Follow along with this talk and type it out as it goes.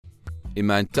In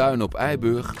mijn tuin op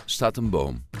Eiburg staat een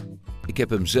boom. Ik heb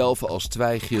hem zelf als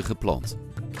twijgje geplant.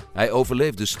 Hij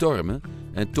overleefde stormen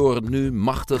en torent nu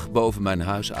machtig boven mijn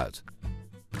huis uit.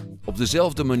 Op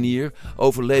dezelfde manier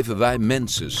overleven wij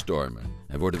mensen stormen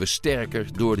en worden we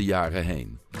sterker door de jaren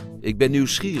heen. Ik ben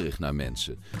nieuwsgierig naar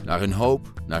mensen, naar hun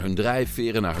hoop, naar hun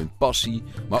drijfveren, naar hun passie,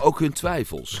 maar ook hun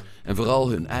twijfels en vooral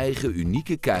hun eigen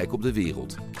unieke kijk op de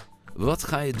wereld. Wat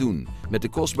ga je doen met de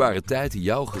kostbare tijd die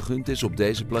jou gegund is op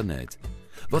deze planeet?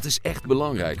 Wat is echt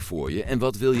belangrijk voor je en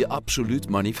wat wil je absoluut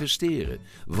manifesteren?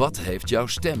 Wat heeft jouw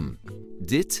stem?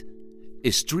 Dit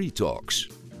is Treetalks.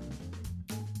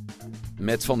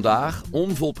 Met vandaag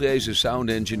onvolprezen sound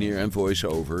engineer en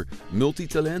voice-over,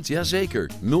 multitalent, jazeker,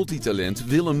 multitalent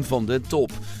Willem van den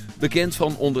Top. Bekend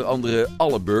van onder andere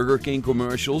alle Burger King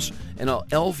commercials en al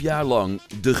 11 jaar lang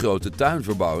De Grote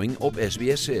Tuinverbouwing op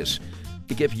SBS6.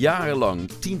 Ik heb jarenlang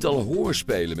tientallen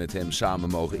hoorspelen met hem samen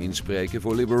mogen inspreken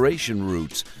voor Liberation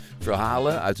Route.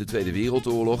 Verhalen uit de Tweede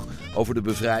Wereldoorlog over de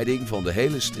bevrijding van de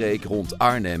hele streek rond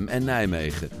Arnhem en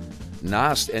Nijmegen.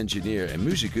 Naast engineer en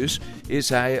musicus is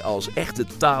hij als echte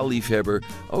taalliefhebber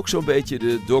ook zo'n beetje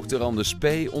de Dr. Anders P.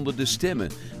 onder de stemmen.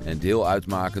 En deel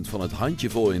uitmakend van het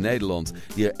handjevol in Nederland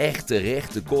die er echt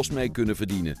terecht de kost mee kunnen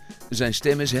verdienen. Zijn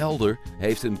stem is helder,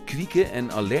 heeft een kwieke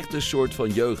en alerte soort van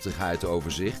jeugdigheid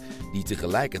over zich die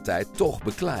tegelijkertijd toch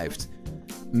beklijft.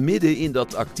 Midden in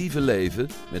dat actieve leven,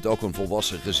 met ook een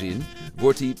volwassen gezin,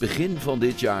 wordt hij begin van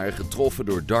dit jaar getroffen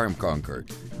door darmkanker.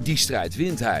 Die strijd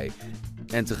wint hij.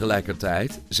 En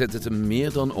tegelijkertijd zet het hem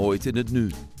meer dan ooit in het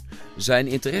nu. Zijn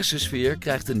interessesfeer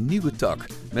krijgt een nieuwe tak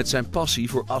met zijn passie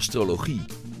voor astrologie.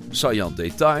 Saillant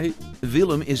detail,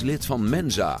 Willem is lid van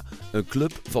Mensa, een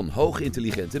club van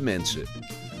hoogintelligente mensen.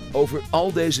 Over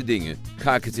al deze dingen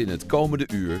ga ik het in het komende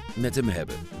uur met hem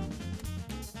hebben.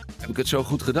 Heb ik het zo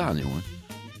goed gedaan, jongen?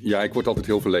 Ja, ik word altijd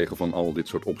heel verlegen van al dit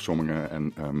soort opsommingen.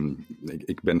 En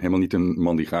ik ben helemaal niet een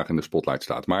man die graag in de spotlight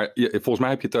staat. Maar volgens mij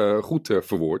heb je het goed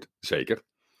verwoord. Zeker.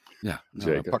 Ja,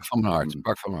 zeker. Pak van mijn hart.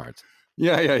 Pak van mijn hart.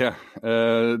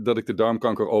 Ja. Dat ik de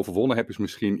darmkanker overwonnen heb is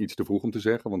misschien iets te vroeg om te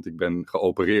zeggen. Want ik ben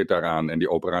geopereerd daaraan en die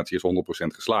operatie is 100%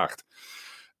 geslaagd.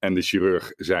 En de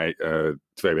chirurg zei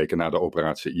 2 weken na de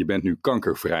operatie, je bent nu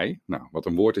kankervrij. Nou, wat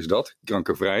een woord is dat?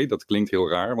 Kankervrij, dat klinkt heel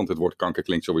raar. Want het woord kanker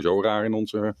klinkt sowieso raar in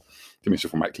onze... Tenminste,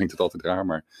 voor mij klinkt het altijd raar.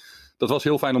 Maar dat was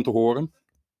heel fijn om te horen.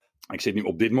 Ik zit nu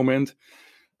op dit moment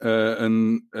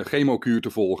een chemokuur te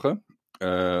volgen.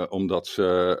 Omdat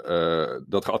ze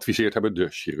dat geadviseerd hebben. De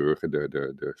chirurgen,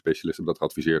 de specialisten hebben dat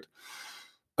geadviseerd.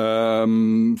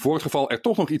 Voor het geval er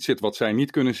toch nog iets zit wat zij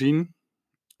niet kunnen zien.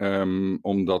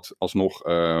 Omdat alsnog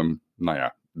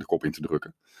de kop in te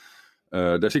drukken.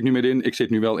 Daar zit ik nu middenin. Ik zit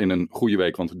nu wel in een goede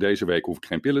week, want deze week hoef ik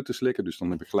geen pillen te slikken. Dus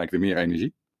dan heb ik gelijk weer meer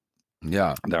energie.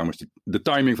 Ja. Daarom is de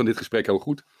timing van dit gesprek heel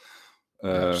goed.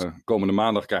 Komende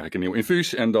maandag krijg ik een nieuw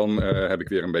infuus. En dan heb ik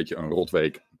weer een beetje een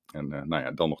rotweek. En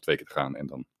dan nog 2 keer te gaan. En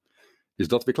dan is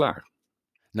dat weer klaar.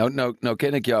 Nou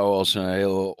ken ik jou als een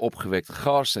heel opgewekte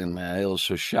gast en een heel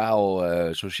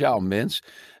sociaal mens.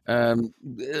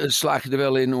 Slaag je er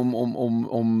wel in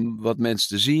om wat mensen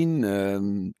te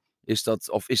zien? Is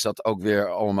dat ook weer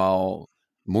allemaal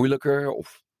moeilijker?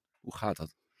 Of hoe gaat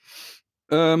dat?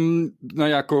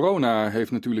 Corona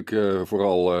heeft natuurlijk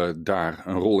vooral daar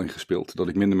een rol in gespeeld. Dat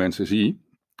ik minder mensen zie.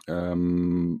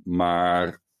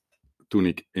 Maar toen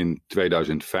ik in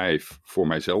 2005 voor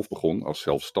mijzelf begon als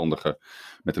zelfstandige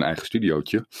met een eigen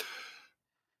studiootje.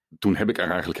 Toen heb ik er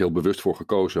eigenlijk heel bewust voor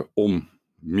gekozen om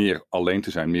meer alleen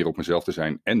te zijn, meer op mezelf te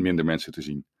zijn en minder mensen te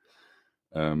zien.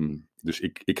 Dus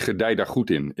ik gedij daar goed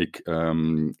in.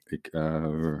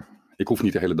 Ik hoef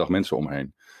niet de hele dag mensen om me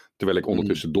heen. Terwijl ik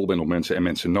ondertussen dol ben op mensen en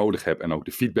mensen nodig heb. En ook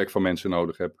de feedback van mensen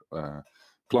nodig heb.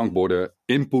 Klankborden,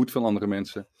 input van andere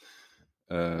mensen.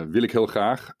 Wil ik heel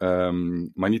graag.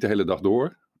 Maar niet de hele dag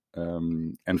door.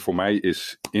 En voor mij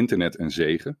is internet een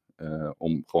zegen.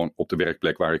 Om gewoon op de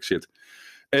werkplek waar ik zit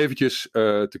eventjes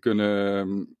te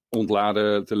kunnen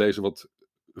ontladen. Te lezen wat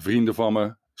vrienden van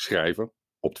me schrijven.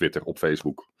 Op Twitter, op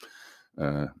Facebook.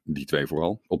 Die 2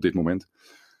 vooral, op dit moment.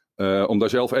 Om daar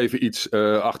zelf even iets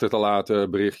achter te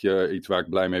laten, berichtje, iets waar ik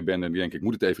blij mee ben en denk ik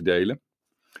moet het even delen.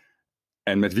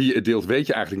 En met wie je het deelt weet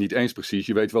je eigenlijk niet eens precies.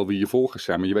 Je weet wel wie je volgers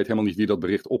zijn, maar je weet helemaal niet wie dat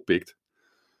bericht oppikt.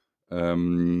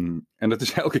 En dat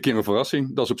is elke keer een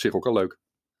verrassing. Dat is op zich ook al leuk.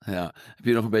 Ja. Heb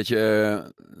je nog een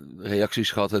beetje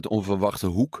reacties gehad uit onverwachte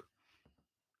hoek?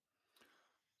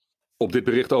 Op dit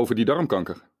bericht over die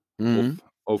darmkanker? Of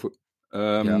over...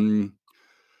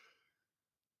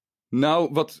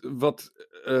 Nou, wat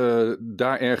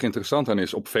daar erg interessant aan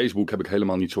is, op Facebook heb ik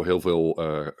helemaal niet zo heel veel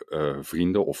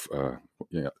vrienden.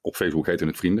 Op Facebook heten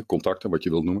het vrienden, contacten, wat je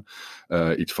wilt noemen.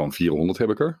 Iets van 400 heb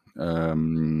ik er.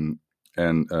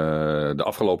 En de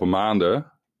afgelopen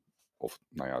maanden, of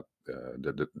nou ja,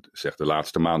 de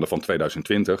laatste maanden van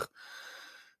 2020,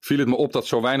 viel het me op dat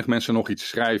zo weinig mensen nog iets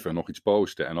schrijven, nog iets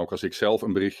posten. En ook als ik zelf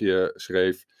een berichtje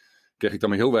schreef, kreeg ik daar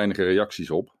maar heel weinig reacties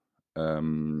op.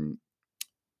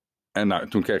 En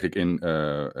toen kreeg ik in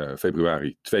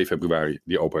 2 februari,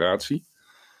 die operatie.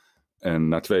 En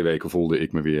na 2 weken voelde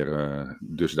ik me weer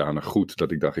dusdanig goed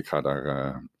dat ik dacht, ik ga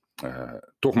daar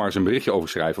toch maar eens een berichtje over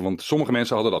schrijven. Want sommige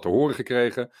mensen hadden dat te horen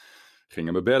gekregen.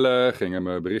 Gingen me bellen, gingen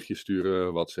me berichtjes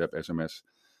sturen, WhatsApp, sms.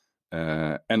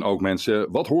 En ook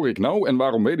mensen, wat hoor ik nou en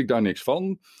waarom weet ik daar niks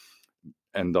van?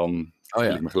 En dan voel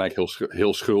ik me gelijk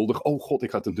heel schuldig. Oh god,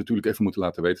 ik had het natuurlijk even moeten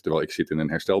laten weten, terwijl ik zit in een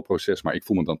herstelproces, maar ik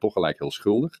voel me dan toch gelijk heel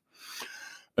schuldig.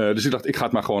 Dus ik dacht, ik ga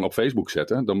het maar gewoon op Facebook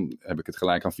zetten. Dan heb ik het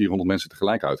gelijk aan 400 mensen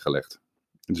tegelijk uitgelegd.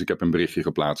 Dus ik heb een berichtje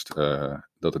geplaatst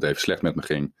dat het even slecht met me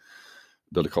ging.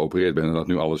 Dat ik geopereerd ben en dat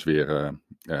nu alles weer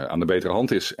aan de betere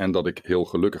hand is. En dat ik heel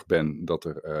gelukkig ben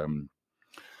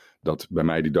dat bij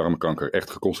mij die darmkanker echt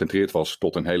geconcentreerd was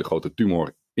tot een hele grote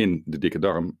tumor in de dikke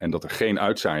darm. En dat er geen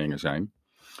uitzaaiingen zijn.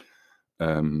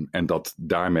 En dat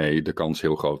daarmee de kans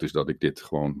heel groot is dat ik dit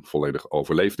gewoon volledig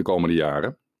overleef de komende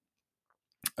jaren.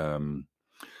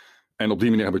 En op die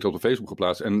manier heb ik het op de Facebook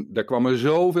geplaatst. En daar kwamen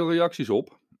zoveel reacties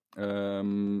op.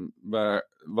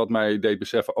 Wat mij deed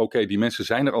beseffen, oké, die mensen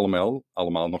zijn er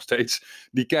allemaal nog steeds.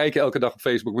 Die kijken elke dag op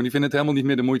Facebook, maar die vinden het helemaal niet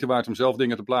meer de moeite waard om zelf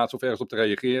dingen te plaatsen of ergens op te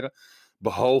reageren.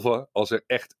 Behalve als er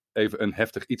echt even een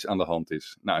heftig iets aan de hand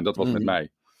is. Nou, en dat was met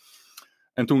mij.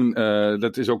 En toen,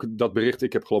 dat is ook dat bericht,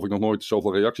 ik heb geloof ik nog nooit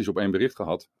zoveel reacties op 1 bericht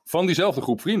gehad. Van diezelfde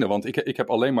groep vrienden, want ik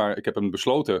heb een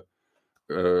besloten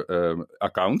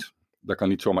account. Daar kan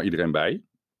niet zomaar iedereen bij.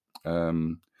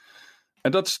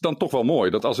 En dat is dan toch wel mooi.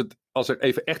 Dat als er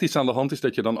even echt iets aan de hand is,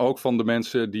 dat je dan ook van de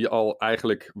mensen die al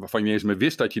eigenlijk, waarvan je niet eens meer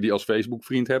wist dat je die als Facebook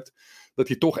vriend hebt, dat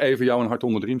die toch even jou een hart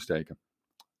onder de riem steken.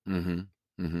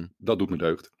 Dat doet me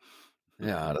deugd.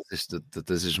 Ja, dat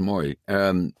is dus mooi.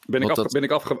 Ben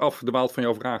ik afgedwaald van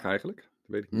jouw vraag eigenlijk? Dat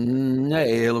weet ik niet.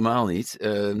 Nee, helemaal niet.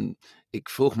 Ik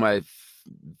vroeg mij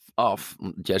af,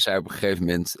 want jij zei op een gegeven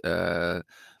moment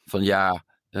van ja,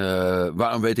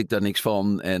 waarom weet ik daar niks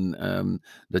van? En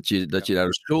dat je daar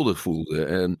dus schuldig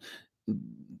voelde.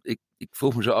 Ik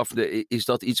vroeg me zo af, is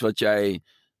dat iets wat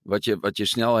je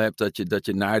snel hebt, dat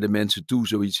je naar de mensen toe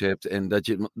zoiets hebt? En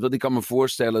want ik kan me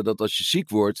voorstellen dat als je ziek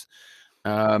wordt,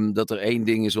 dat er 1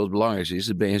 ding is wat belangrijk is,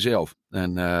 dat ben je zelf.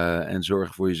 En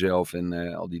zorgen voor jezelf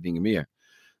en al die dingen meer.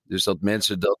 Dus dat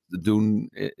mensen dat doen,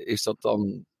 is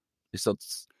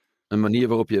dat een manier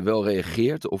waarop je wel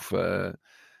reageert? Of...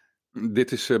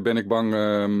 Dit is, ben ik bang,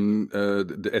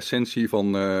 de essentie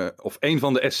van, of een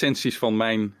van de essenties van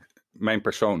mijn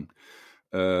persoon.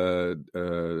 De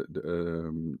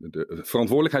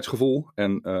verantwoordelijkheidsgevoel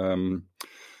en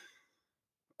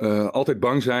altijd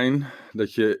bang zijn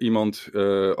dat je iemand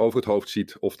over het hoofd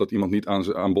ziet, of dat iemand niet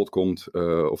aan bod komt,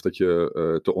 of dat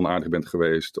je te onaardig bent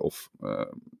geweest.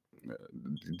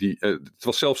 Het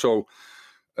was zelfs zo.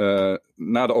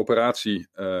 Na de operatie,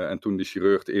 en toen de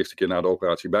chirurg de eerste keer na de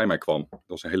operatie bij mij kwam, dat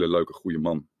was een hele leuke, goede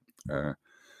man.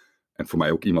 En voor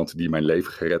mij ook iemand die mijn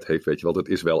leven gered heeft, weet je wel, dat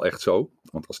is wel echt zo.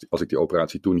 Want als ik die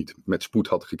operatie toen niet met spoed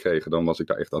had gekregen, dan was ik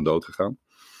daar echt aan dood gegaan.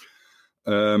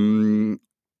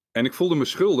 En ik voelde me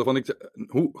schuldig, want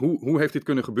hoe heeft dit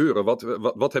kunnen gebeuren?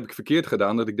 Wat heb ik verkeerd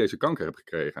gedaan dat ik deze kanker heb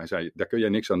gekregen? Hij zei, daar kun jij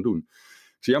niks aan doen.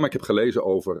 Ik zei, ja, maar ik heb gelezen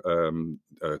over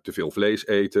te veel vlees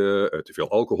eten, te veel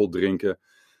alcohol drinken.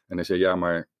 En hij zei, ja,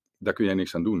 maar daar kun jij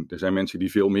niks aan doen. Er zijn mensen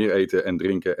die veel meer eten en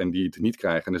drinken en die het niet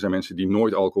krijgen. En er zijn mensen die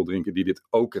nooit alcohol drinken, die dit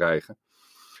ook krijgen.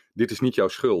 Dit is niet jouw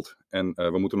schuld. En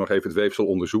we moeten nog even het weefsel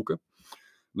onderzoeken.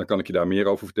 Dan kan ik je daar meer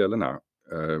over vertellen. Nou,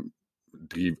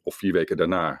 3 of 4 weken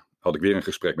daarna had ik weer een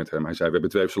gesprek met hem. Hij zei, we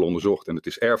hebben het weefsel onderzocht en het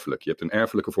is erfelijk. Je hebt een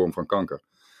erfelijke vorm van kanker.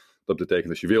 Dat betekent,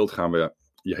 als je wilt, gaan we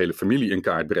je hele familie in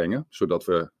kaart brengen, zodat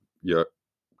we je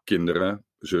kinderen,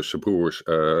 zussen, broers,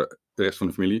 de rest van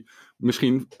de familie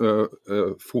misschien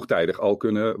vroegtijdig al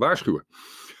kunnen waarschuwen.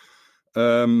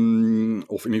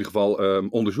 Of in ieder geval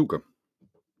onderzoeken.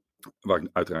 Waar ik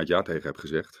uiteraard ja tegen heb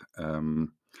gezegd.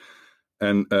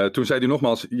 Toen zei hij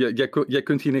nogmaals, jij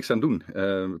kunt hier niks aan doen.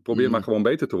 Probeer maar gewoon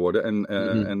beter te worden.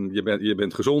 En je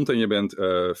bent gezond en je bent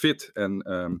fit.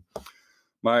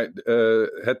 Maar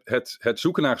het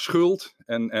zoeken naar schuld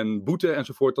en boete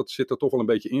enzovoort, dat zit er toch wel een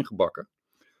beetje ingebakken.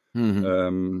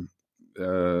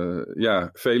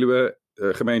 Veluwe,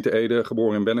 gemeente Ede,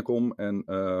 geboren in Bennekom. En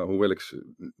hoewel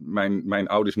mijn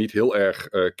ouders niet heel erg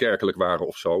kerkelijk waren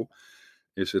of zo,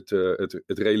 is het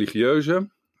religieuze,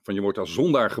 van je wordt als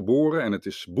zondaar geboren en het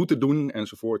is boete doen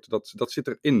enzovoort, dat zit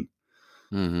erin.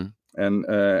 Mm-hmm.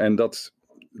 En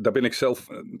daar ben ik zelf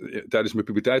tijdens mijn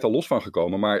puberteit al los van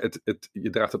gekomen, maar je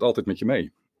draagt het altijd met je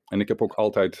mee. En ik heb ook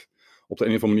altijd op de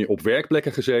een of andere manier op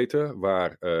werkplekken gezeten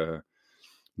waar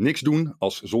niks doen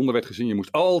als zonde werd gezien. Je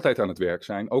moest altijd aan het werk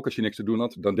zijn. Ook als je niks te doen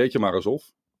had, dan deed je maar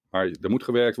alsof. Maar er moet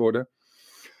gewerkt worden.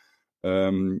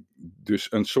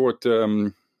 Dus een soort...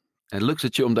 En lukt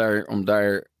het je om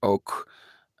daar ook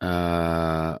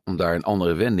om daar een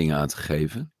andere wending aan te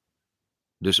geven?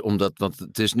 Dus want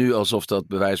het is nu alsof dat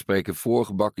bij wijze van spreken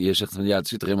voorgebakken. Je zegt van ja, het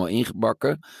zit er helemaal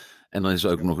ingebakken. En dan is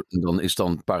ook dan is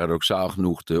paradoxaal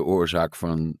genoeg de oorzaak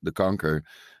van de kanker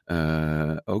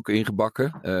ook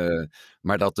ingebakken.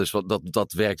 Maar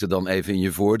dat werkte dan even in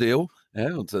je voordeel.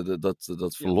 Hè? Want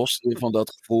dat verlost je van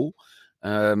dat gevoel.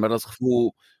 Maar dat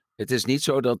gevoel, het is niet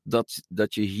zo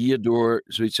dat je hierdoor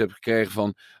zoiets hebt gekregen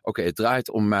van oké, het draait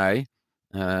om mij.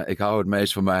 Ik hou het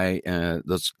meest van mij.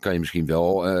 Dat kan je misschien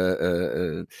wel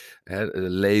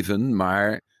leven,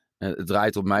 maar het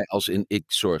draait op mij als in ik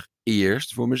zorg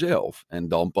eerst voor mezelf. En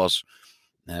dan pas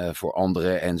voor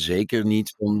anderen en zeker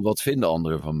niet van wat vinden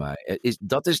anderen van mij.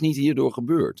 Dat is niet hierdoor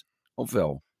gebeurd. Of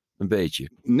wel? Een beetje.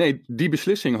 Nee, die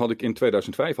beslissing had ik in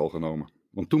 2005 al genomen.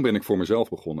 Want toen ben ik voor mezelf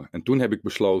begonnen. En toen heb ik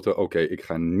besloten, oké, ik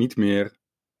ga niet meer,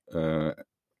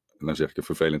 dan zeg ik een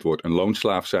vervelend woord, een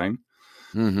loonslaaf zijn.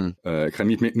 Mm-hmm. Ik ga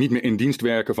niet meer in dienst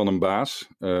werken van een baas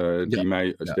die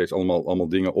mij steeds allemaal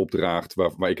dingen opdraagt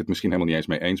waar ik het misschien helemaal niet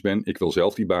eens mee eens ben. Ik wil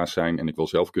zelf die baas zijn en ik wil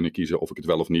zelf kunnen kiezen of ik het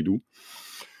wel of niet doe.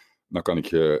 Nou kan ik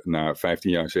je na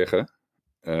 15 jaar zeggen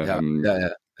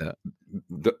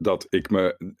dat ik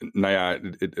me,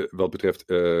 wat betreft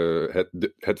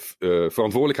het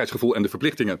verantwoordelijkheidsgevoel en de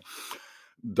verplichtingen,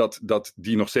 dat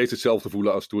die nog steeds hetzelfde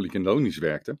voelen als toen ik in loondienst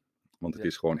werkte. Want het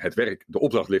is gewoon het werk, de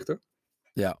opdracht ligt er.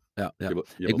 Ja.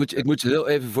 Ik moet heel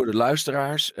even voor de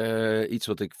luisteraars iets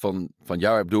wat ik van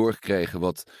jou heb doorgekregen,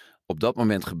 wat op dat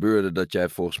moment gebeurde dat jij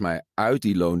volgens mij uit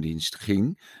die loondienst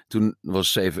ging. Toen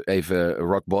was het even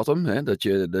rock bottom, hè? Dat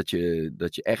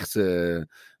je echt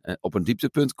op een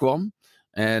dieptepunt kwam.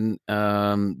 En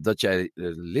dat jij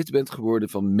lid bent geworden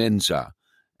van Mensa.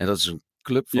 En dat is een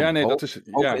club van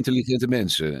intelligente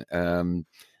mensen.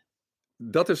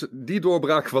 Die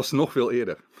doorbraak was nog veel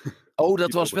eerder. Oh,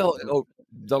 dat was wel...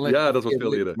 dat was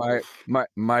veel eerder.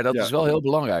 Maar dat is wel heel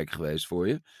belangrijk geweest voor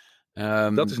je.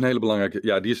 Dat is een hele belangrijke...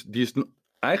 Ja, die is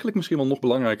eigenlijk misschien wel nog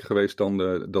belangrijker geweest dan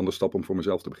de stap om voor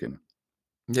mezelf te beginnen.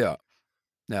 Ja.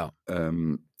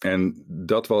 En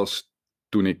dat was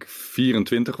toen ik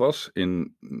 24 was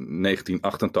in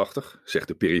 1988. Zeg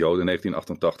de periode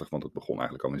 1988, want het begon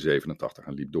eigenlijk al in 87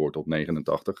 en liep door tot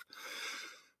 89.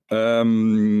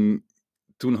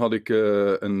 Toen had ik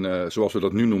zoals we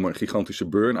dat nu noemen, een gigantische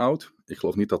burn-out. Ik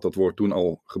geloof niet dat dat woord toen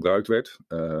al gebruikt werd.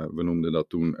 We noemden dat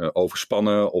toen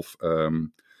overspannen of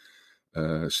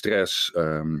stress,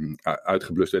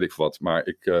 uitgeblust, weet ik wat.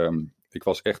 Maar ik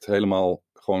was echt helemaal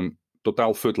gewoon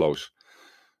totaal futloos.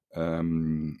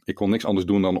 Ik kon niks anders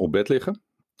doen dan op bed liggen.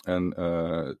 En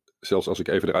zelfs als ik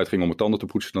even eruit ging om mijn tanden te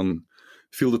poetsen, dan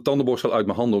viel de tandenborstel uit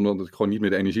mijn handen, omdat ik gewoon niet meer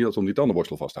de energie had om die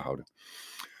tandenborstel vast te houden.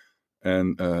 En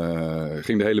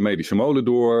ging de hele medische molen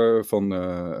door van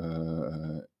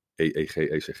EEG,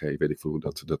 ECG, weet ik veel.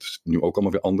 Dat is nu ook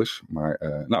allemaal weer anders.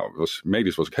 Maar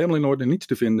medisch was ik helemaal in orde, niets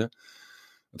te vinden.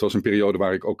 Het was een periode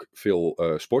waar ik ook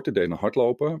veel sporten deed, naar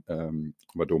hardlopen.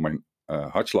 Waardoor mijn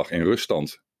hartslag in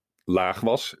ruststand laag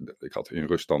was. In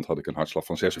ruststand had ik een hartslag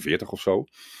van 46 of zo.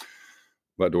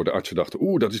 Waardoor de artsen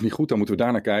dachten, dat is niet goed, dan moeten we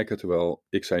daar naar kijken. Terwijl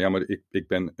ik zei, ja, maar ik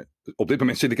ben... Op dit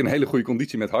moment zit ik in een hele goede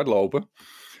conditie met hardlopen.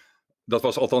 Dat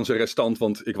was althans een restant,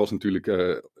 want ik was natuurlijk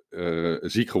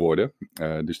ziek geworden.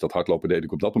 Dus dat hardlopen deed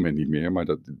ik op dat moment niet meer. Maar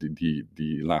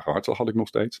die lage hartslag had ik nog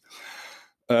steeds.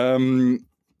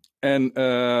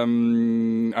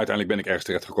 Uiteindelijk ben ik ergens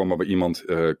terechtgekomen waar iemand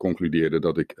concludeerde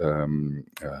dat ik...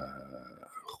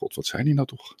 God, wat zei die nou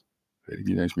toch? Weet ik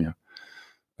niet eens meer.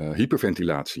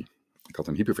 Hyperventilatie. Ik had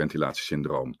een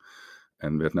hyperventilatiesyndroom.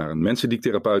 En werd naar een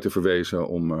mensendiektherapeute verwezen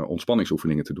om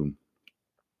ontspanningsoefeningen te doen.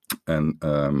 En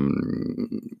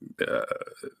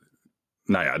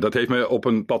dat heeft me op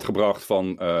een pad gebracht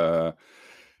van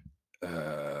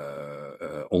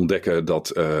ontdekken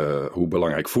hoe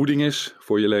belangrijk voeding is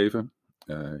voor je leven.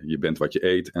 Je bent wat je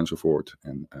eet enzovoort.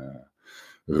 En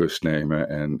rust nemen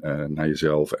en naar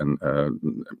jezelf en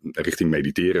richting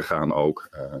mediteren gaan ook.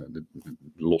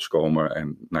 Loskomen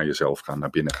en naar jezelf gaan, naar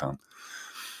binnen gaan.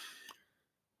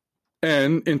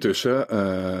 En intussen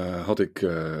had ik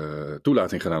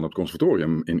toelating gedaan op het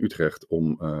conservatorium in Utrecht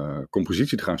om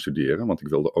compositie te gaan studeren. Want ik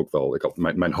wilde ook wel,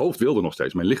 mijn hoofd wilde nog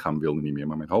steeds, mijn lichaam wilde niet meer,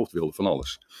 maar mijn hoofd wilde van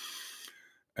alles.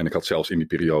 En ik had zelfs in die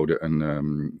periode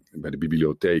bij de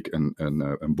bibliotheek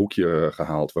een boekje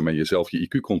gehaald waarmee je zelf je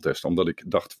IQ kon testen. Omdat ik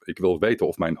dacht, ik wil weten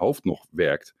of mijn hoofd nog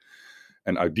werkt.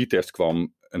 En uit die test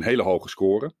kwam een hele hoge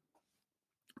score.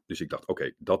 Dus ik dacht,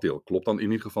 oké, dat deel klopt dan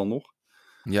in ieder geval nog.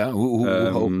 Ja, hoe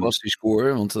hoog was die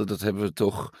score? Want dat hebben we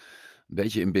toch een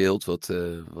beetje in beeld. Wat...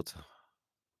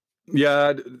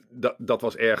 Ja, dat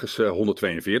was ergens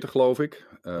 142, geloof ik.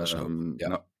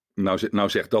 Ja. Nou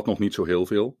zegt dat nog niet zo heel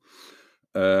veel.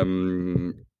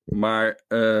 Maar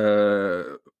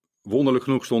wonderlijk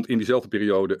genoeg stond in diezelfde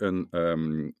periode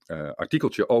een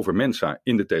artikeltje over Mensa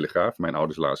in de Telegraaf. Mijn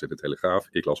ouders lazen de Telegraaf.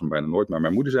 Ik las hem bijna nooit, maar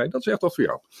mijn moeder zei, dat is echt wat voor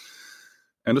jou.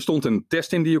 En er stond een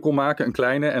test in die je kon maken, een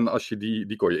kleine. En als je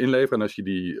die kon je inleveren. En als je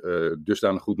die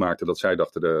dusdanig goed maakte dat zij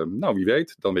dachten, nou wie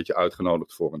weet, dan werd je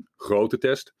uitgenodigd voor een grote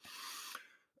test.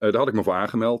 Daar had ik me voor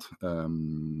aangemeld.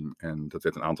 En dat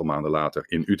werd een aantal maanden later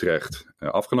in Utrecht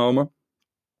afgenomen.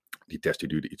 Die test die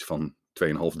duurde iets van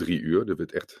 2,5, 3 uur. Er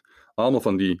werd echt allemaal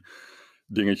van die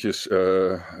dingetjes,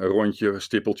 rondje,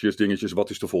 stippeltjes, dingetjes. Wat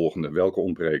is de volgende? Welke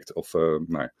ontbreekt? Of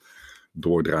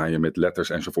doordraaien met letters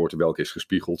enzovoort. Welke is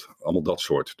gespiegeld? Allemaal dat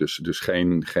soort. Dus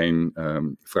geen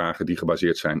vragen die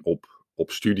gebaseerd zijn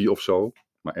op studie of zo.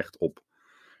 Maar echt op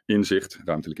inzicht,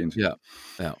 ruimtelijk inzicht.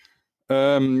 Ja.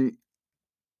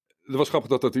 Het was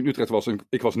grappig dat in Utrecht was.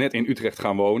 Ik was net in Utrecht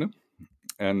gaan wonen.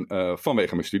 En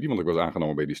vanwege mijn studie, want ik was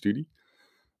aangenomen bij die studie.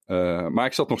 Maar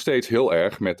ik zat nog steeds heel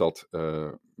erg met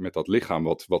dat lichaam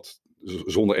wat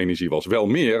zonder energie was. Wel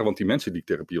meer, want die mensen die ik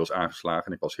therapie was aangeslagen.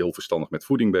 En ik was heel verstandig met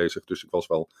voeding bezig. Dus ik was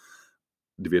wel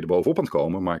weer erbovenop aan het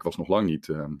komen. Maar ik was nog lang niet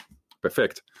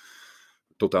perfect.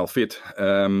 Totaal fit.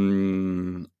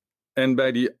 En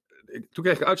toen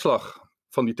kreeg ik uitslag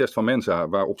van die test van Mensa.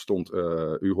 Waarop stond,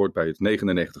 u hoort bij het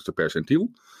 99ste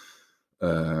percentiel.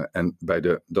 En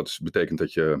dat betekent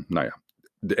dat je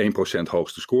de 1%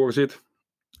 hoogste score zit.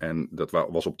 En dat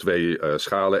was op 2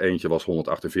 schalen. Eentje was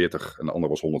 148 en de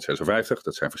andere was 156.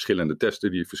 Dat zijn verschillende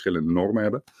testen die verschillende normen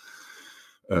hebben.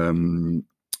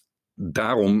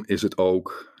 Daarom is het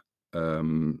ook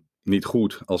niet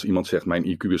goed als iemand zegt mijn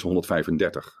IQ is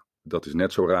 135. Dat is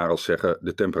net zo raar als zeggen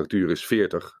de temperatuur is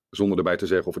 40. Zonder erbij te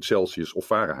zeggen of het Celsius of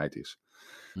Fahrenheit is.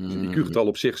 Dus een IQ-getal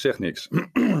op zich zegt niks.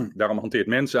 Daarom hanteert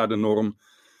Mensa de norm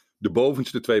de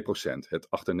bovenste 2%. Het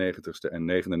 98ste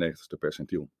en 99ste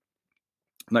percentiel.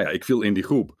 Nou ja, ik viel in die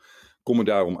groep. Kon me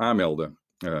daarom aanmelden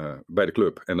bij de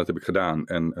club. En dat heb ik gedaan.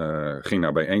 En ging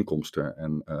naar bijeenkomsten.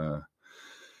 En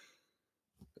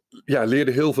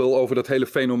leerde heel veel over dat hele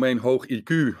fenomeen hoog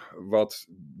IQ. Wat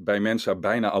bij Mensa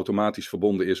bijna automatisch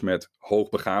verbonden is met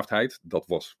hoogbegaafdheid. Dat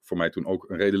was voor mij toen ook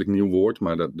een redelijk nieuw woord.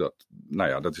 Maar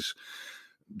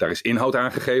daar is inhoud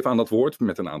aan gegeven aan dat woord.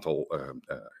 Met een aantal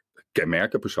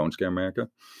kenmerken,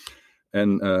 persoonskenmerken.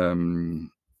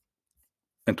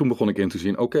 En toen begon ik in te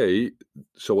zien, oké,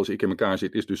 zoals ik in elkaar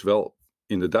zit, is dus wel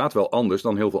inderdaad wel anders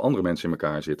dan heel veel andere mensen in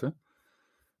elkaar zitten.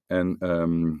 En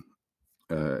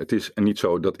het is niet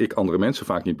zo dat ik andere mensen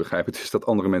vaak niet begrijp. Het is dat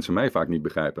andere mensen mij vaak niet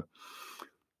begrijpen.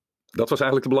 Dat was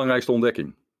eigenlijk de belangrijkste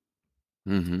ontdekking.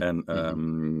 Mm-hmm.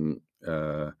 En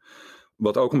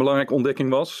wat ook een belangrijke ontdekking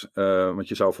was, want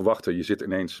je zou verwachten, je zit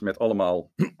ineens met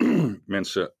allemaal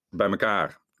mensen bij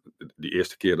elkaar. Die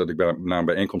eerste keer dat ik naar een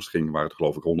bijeenkomst ging, waren het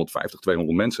geloof ik 150,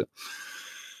 200 mensen.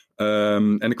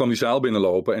 En ik kwam die zaal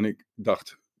binnenlopen en ik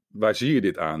dacht, waar zie je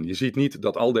dit aan? Je ziet niet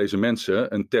dat al deze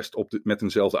mensen een test met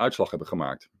eenzelfde uitslag hebben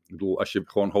gemaakt. Ik bedoel, als je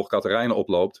gewoon Hoogkaterijnen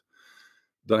oploopt,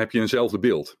 dan heb je eenzelfde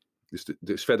beeld. Dus er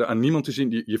is verder aan niemand te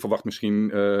zien. Je verwacht misschien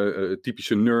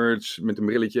typische nerds met een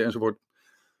brilletje enzovoort.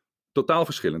 Totaal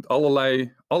verschillend.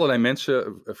 Allerlei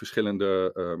mensen,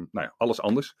 verschillende, alles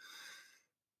anders.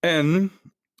 En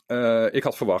ik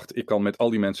had verwacht, ik kan met al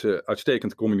die mensen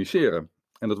uitstekend communiceren.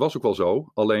 En dat was ook wel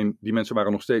zo. Alleen die mensen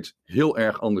waren nog steeds heel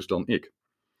erg anders dan ik.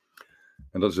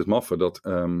 En dat is het maffe.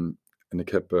 En ik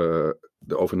heb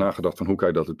erover nagedacht van hoe kan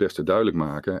je dat het beste duidelijk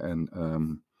maken.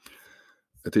 En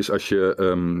het is als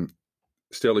je,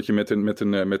 stel dat je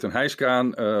met een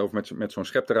hijskraan of met zo'n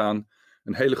schep eraan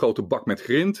een hele grote bak met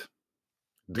grind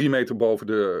 3 meter boven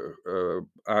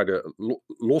de aarde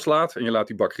loslaat. En je laat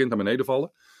die bak grind naar beneden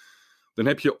vallen. Dan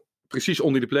heb je precies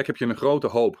onder die plek een grote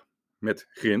hoop met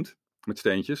grind, met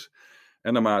steentjes.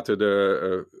 En naarmate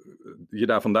je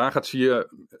daar vandaan gaat, zie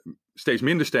je steeds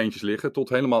minder steentjes liggen. Tot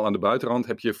helemaal aan de buitenrand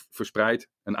heb je verspreid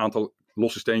een aantal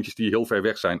losse steentjes die heel ver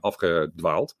weg zijn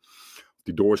afgedwaald.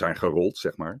 Die door zijn gerold,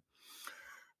 zeg maar.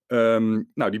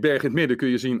 Die berg in het midden kun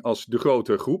je zien als de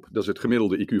grote groep. Dat is het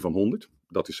gemiddelde IQ van 100.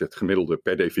 Dat is het gemiddelde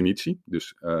per definitie.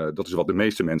 Dus dat is wat de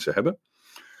meeste mensen hebben.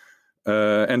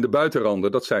 En de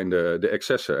buitenranden, dat zijn de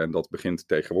excessen. En dat begint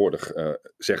tegenwoordig,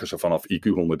 zeggen ze, vanaf IQ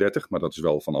 130. Maar dat is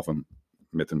wel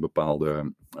met een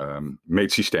bepaalde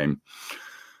meetsysteem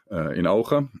in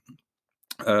ogen.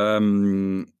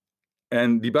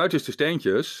 En die buitenste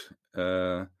steentjes,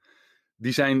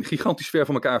 die zijn gigantisch ver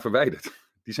van elkaar verwijderd.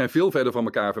 Die zijn veel verder van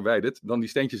elkaar verwijderd dan die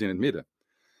steentjes in het midden.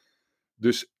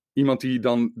 Dus iemand die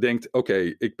dan denkt,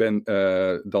 oké, ik ben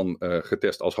dan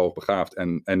getest als hoogbegaafd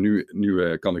en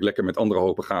nu kan ik lekker met andere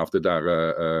hoogbegaafden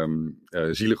daar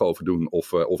zielig over doen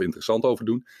of interessant over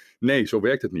doen. Nee, zo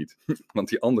werkt het niet. Want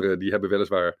die anderen die hebben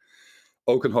weliswaar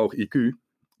ook een hoog IQ,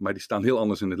 maar die staan heel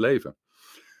anders in het leven.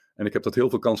 En ik heb dat heel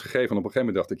veel kans gegeven. En op een gegeven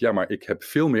moment dacht ik, ja, maar ik heb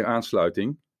veel meer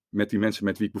aansluiting met die mensen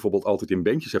met wie ik bijvoorbeeld altijd in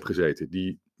bandjes heb gezeten.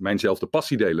 Die mijnzelfde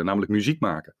passie delen, namelijk muziek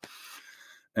maken.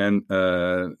 En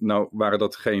nou waren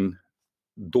dat geen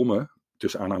domme,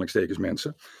 tussen aanhalingstekens,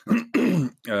 mensen.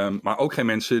 Maar ook geen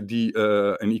mensen die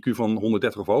een IQ van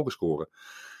 130 of hoger scoren.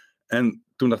 En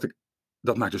toen dacht ik,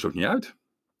 dat maakt dus ook niet uit.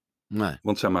 Nee.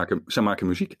 Want zij maken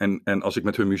muziek. En als ik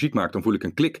met hun muziek maak, dan voel ik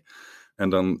een klik. En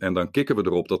dan kicken we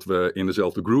erop dat we in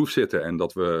dezelfde groove zitten. En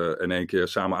dat we in één keer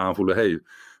samen aanvoelen, hey,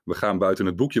 we gaan buiten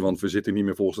het boekje, want we zitten niet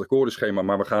meer volgens het akkoordenschema,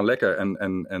 maar we gaan lekker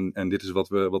en dit is wat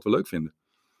we leuk vinden.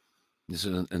 Dus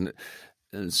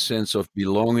een sense of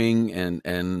belonging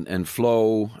en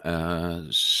flow,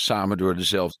 samen door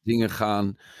dezelfde dingen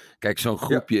gaan. Kijk, zo'n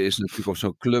groepje is natuurlijk, of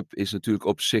zo'n club is natuurlijk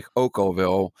op zich ook al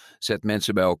wel, zet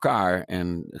mensen bij elkaar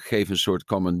en geeft een soort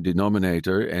common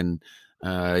denominator. En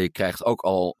je krijgt ook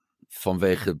al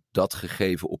vanwege dat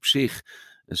gegeven op zich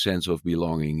een sense of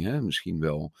belonging, hè? Misschien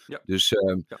wel. Ja. Dus,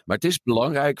 maar het is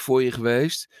belangrijk voor je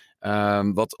geweest.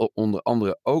 Wat onder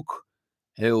andere ook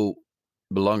heel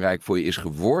belangrijk voor je is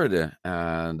geworden,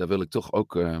 daar wil ik toch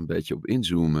ook een beetje op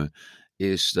inzoomen,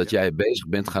 is dat jij bezig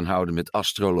bent gaan houden met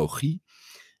astrologie.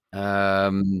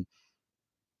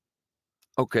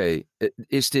 Oké,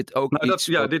 is dit ook iets...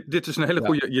 Dit is een hele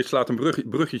goede... Je slaat een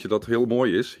bruggetje dat heel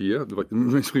mooi is hier.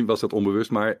 Misschien was dat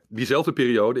onbewust, maar diezelfde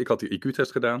periode, ik had die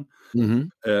IQ-test gedaan.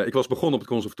 Mm-hmm. Ik was begonnen op het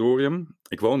conservatorium.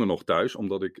 Ik woonde nog thuis,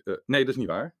 omdat ik... nee, dat is niet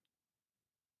waar.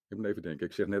 Ik moet even denken.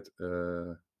 Ik zeg net...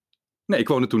 Nee, ik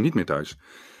woonde toen niet meer thuis.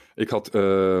 Ik had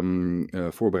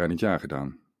voorbereidend jaar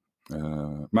gedaan.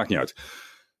 Maakt niet uit.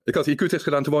 Ik had de IQ-test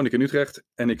gedaan, toen woonde ik in Utrecht.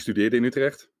 En ik studeerde in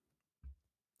Utrecht.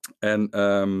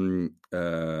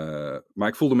 Maar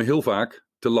ik voelde me heel vaak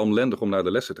te lamlendig om naar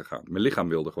de lessen te gaan. Mijn lichaam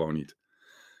wilde gewoon niet.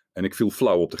 En ik viel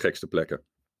flauw op de gekste plekken.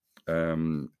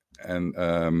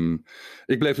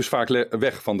 Ik bleef dus vaak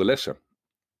weg van de lessen.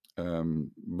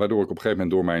 Waardoor ik op een gegeven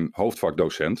moment door mijn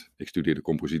hoofdvakdocent, ik studeerde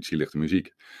compositie, lichte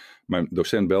muziek, mijn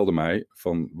docent belde mij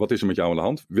van, wat is er met jou aan de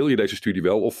hand? Wil je deze studie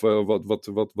wel of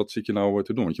wat zit je nou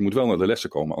te doen? Want je moet wel naar de lessen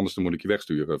komen, anders dan moet ik je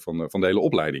wegsturen van de hele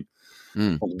opleiding.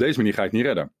 Want op deze manier ga je het niet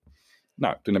redden.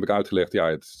 Nou, toen heb ik uitgelegd,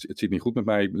 het zit niet goed met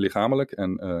mij lichamelijk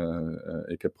en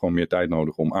ik heb gewoon meer tijd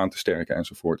nodig om aan te sterken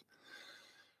enzovoort.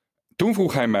 Toen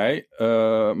vroeg hij mij,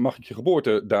 mag ik je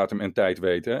geboortedatum en tijd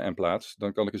weten en plaats?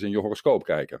 Dan kan ik eens in je horoscoop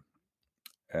kijken.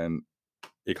 En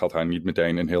ik had daar niet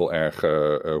meteen een heel erg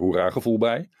hoera gevoel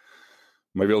bij.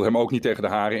 Maar ik wilde hem ook niet tegen de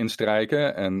haren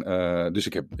instrijken. Dus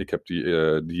ik heb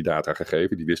die data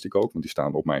gegeven, die wist ik ook, want die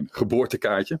staan op mijn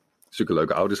geboortekaartje. Zulke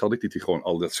leuke ouders had ik, die gewoon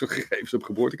al dat soort gegevens op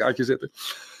geboortekaartje zetten.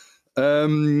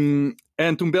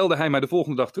 En toen belde hij mij de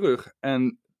volgende dag terug.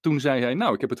 En toen zei hij,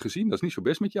 nou, ik heb het gezien, dat is niet zo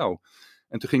best met jou.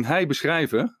 En toen ging hij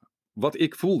beschrijven wat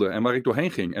ik voelde en waar ik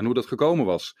doorheen ging. En hoe dat gekomen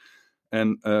was.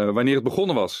 En wanneer het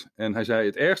begonnen was. En hij zei,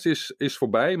 het ergste is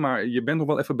voorbij, maar je bent nog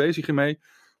wel even bezig ermee.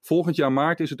 Volgend jaar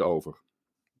maart is het over.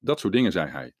 Dat soort dingen zei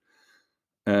hij.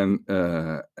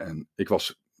 En ik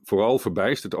was vooral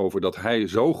verbijsterd over dat hij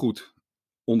zo goed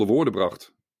onder woorden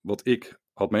bracht wat ik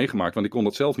had meegemaakt. Want ik kon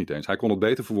dat zelf niet eens. Hij kon het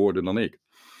beter verwoorden dan ik.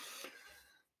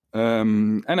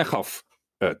 En hij gaf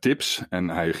tips. En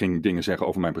hij ging dingen zeggen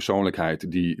over mijn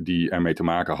persoonlijkheid die ermee te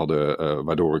maken hadden,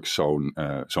 waardoor ik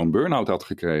zo'n burn-out had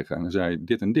gekregen. En hij zei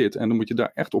dit en dit. En dan moet je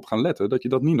daar echt op gaan letten dat je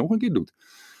dat niet nog een keer doet.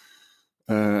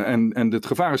 En het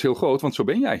gevaar is heel groot, want zo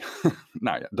ben jij.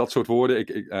 Nou ja, dat soort woorden.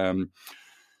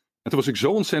 En toen was ik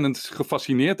zo ontzettend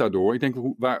gefascineerd daardoor. Ik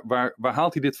denk, waar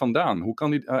haalt hij dit vandaan? Hoe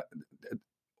kan hij...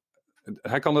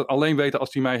 hij kan het alleen weten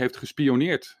als hij mij heeft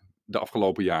gespioneerd de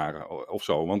afgelopen jaren of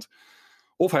zo. Want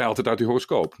of hij haalt het uit die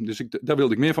horoscoop. Dus daar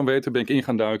wilde ik meer van weten. Ben ik in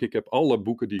gaan duiken. Ik heb alle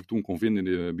boeken die ik toen kon vinden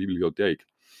in de bibliotheek.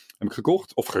 Heb ik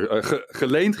gekocht of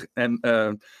geleend. En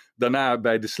daarna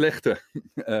bij de slechte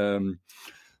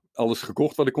alles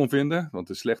gekocht wat ik kon vinden. Want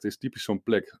de slechte is typisch zo'n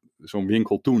plek, zo'n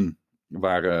winkel toen.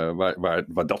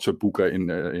 waar dat soort boeken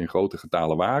in grote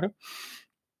getalen waren.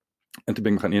 En toen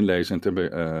ben ik me gaan inlezen.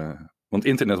 Want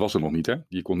internet was er nog niet, hè?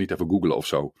 Je kon niet even googlen of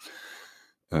zo.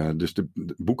 Dus de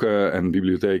boeken en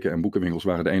bibliotheken en boekenwinkels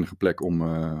waren de enige plek om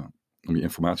je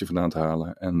informatie vandaan te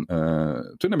halen. En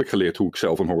toen heb ik geleerd hoe ik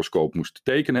zelf een horoscoop moest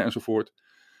tekenen enzovoort.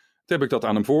 Toen heb ik dat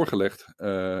aan hem voorgelegd.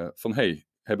 Van, hey,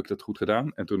 heb ik dat goed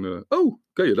gedaan? En toen,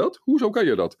 kan je dat? Hoezo kan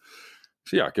je dat? Ik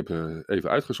zei, ja, ik heb even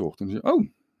uitgezocht. En zei,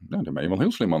 nou, dan ben je wel een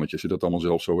heel slim mannetje als je dat allemaal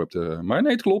zelf zo hebt. Maar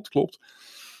nee, het klopt.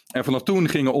 En vanaf toen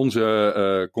gingen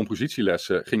onze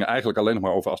compositielessen eigenlijk alleen nog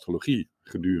maar over astrologie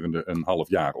gedurende een half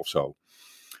jaar of zo.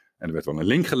 En er werd wel een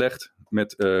link gelegd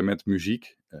met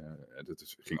muziek.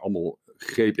 Dat ging allemaal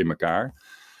greep in elkaar.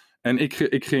 En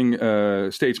ik ging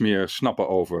steeds meer snappen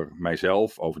over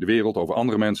mijzelf, over de wereld, over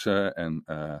andere mensen. En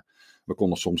we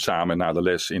konden soms samen na de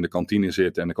les in de kantine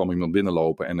zitten. En dan kwam iemand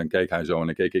binnenlopen en dan keek hij zo en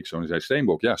dan keek ik zo en zei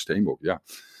Steenbok. Ja, Steenbok, ja.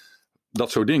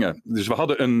 Dat soort dingen. Dus we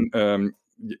hadden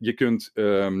je kunt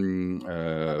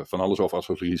van alles over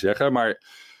astrologie zeggen, maar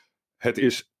het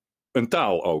is een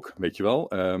taal ook, weet je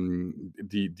wel.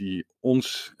 Die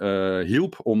ons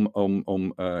hielp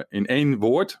om in één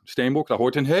woord, Steenbok, daar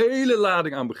hoort een hele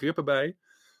lading aan begrippen bij.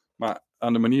 Maar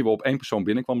aan de manier waarop één persoon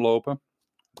binnenkwam lopen,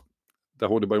 daar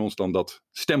hoorde bij ons dan dat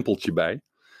stempeltje bij.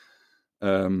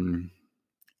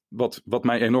 Wat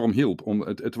mij enorm hielp.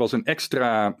 Het was een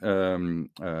extra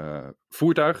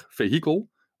voertuig, vehikel,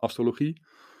 astrologie,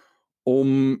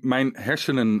 om mijn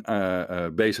hersenen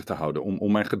bezig te houden.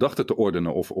 Om mijn gedachten te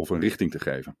ordenen of een richting te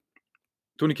geven.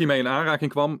 Toen ik hiermee in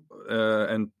aanraking kwam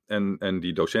en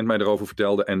die docent mij erover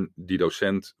vertelde. En die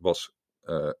docent was,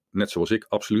 net zoals ik,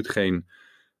 absoluut geen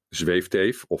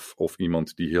zweefteef. Of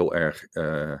iemand die heel erg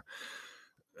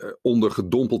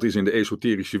ondergedompeld is in de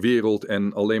esoterische wereld.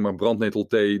 En alleen maar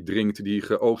brandnetelthee drinkt die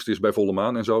geoogst is bij volle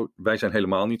maan en zo. Wij zijn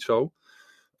helemaal niet zo.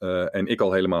 En ik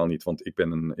al helemaal niet, want ik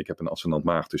heb een ascendant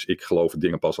maagd, dus ik geloof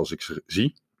dingen pas als ik ze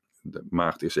zie. De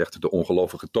maagd is echt de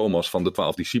ongelovige Thomas van de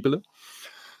 12 discipelen.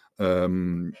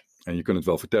 En je kunt het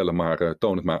wel vertellen, maar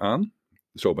toon het maar aan.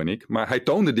 Zo ben ik. Maar hij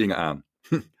toonde dingen aan.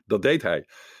 Dat deed hij.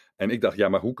 En ik dacht, ja,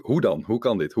 maar hoe dan? Hoe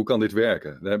kan dit? Hoe kan dit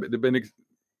werken? Daar ben ik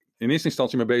in eerste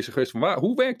instantie mee bezig geweest van,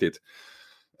 hoe werkt dit?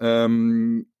 Daar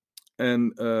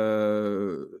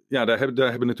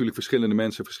hebben natuurlijk verschillende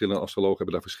mensen, verschillende astrologen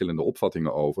hebben daar verschillende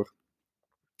opvattingen over.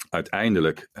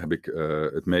 Uiteindelijk heb ik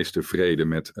het meeste vrede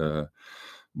met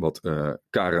wat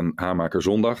Karen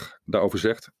Hamaker-Zondag daarover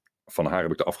zegt. Van haar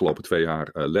heb ik de afgelopen 2 jaar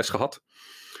les gehad.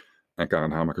 En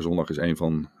Karen Hamaker-Zondag is een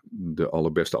van de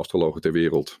allerbeste astrologen ter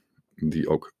wereld, die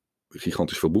ook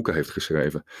gigantisch veel boeken heeft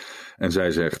geschreven. En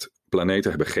zij zegt, planeten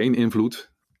hebben geen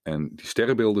invloed. En die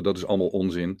sterrenbeelden, dat is allemaal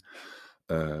onzin.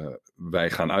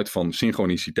 Wij gaan uit van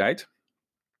synchroniciteit.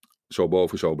 Zo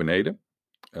boven, zo beneden.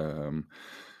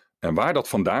 En waar dat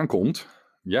vandaan komt,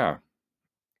 ja,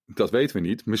 dat weten we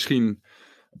niet. Misschien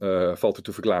valt het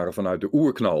te verklaren vanuit de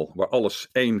oerknal, waar alles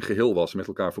één geheel was, met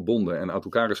elkaar verbonden en uit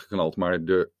elkaar is geknald. Maar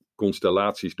de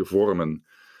constellaties, de vormen,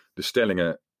 de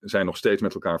stellingen zijn nog steeds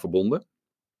met elkaar verbonden.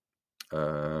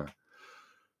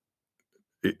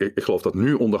 Ik geloof dat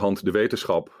nu onderhand de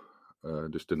wetenschap,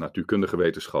 dus de natuurkundige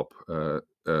wetenschap,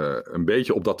 een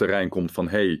beetje op dat terrein komt van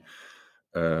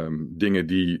dingen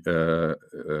die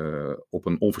op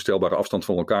een onvoorstelbare afstand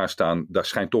van elkaar staan, daar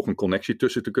schijnt toch een connectie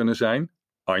tussen te kunnen zijn.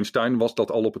 Einstein was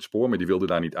dat al op het spoor, maar die wilde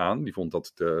daar niet aan. Die vond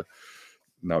dat te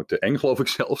eng, geloof ik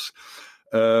zelfs.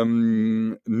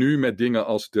 Nu met dingen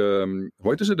als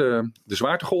de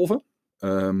zwaartegolven.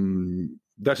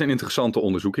 Daar zijn interessante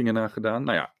onderzoekingen naar gedaan.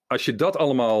 Nou ja, als je dat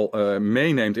allemaal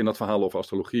meeneemt in dat verhaal over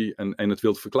astrologie en het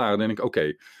wilt verklaren, dan denk ik,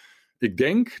 oké, ik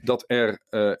denk dat er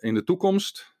in de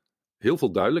toekomst heel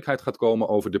veel duidelijkheid gaat komen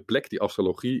over de plek die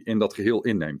astrologie in dat geheel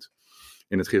inneemt.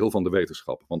 In het geheel van de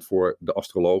wetenschap. Want voor de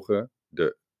astrologen,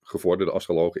 de gevorderde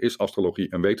astrologen, is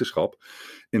astrologie een wetenschap.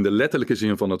 In de letterlijke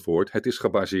zin van het woord, het is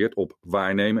gebaseerd op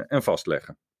waarnemen en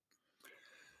vastleggen.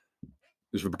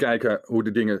 Dus we bekijken hoe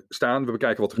de dingen staan, we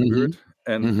bekijken wat er gebeurt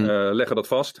en leggen dat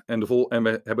vast. En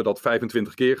we hebben dat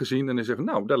 25 keer gezien en dan zeggen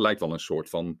we, nou, daar lijkt wel een soort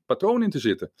van patroon in te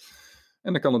zitten.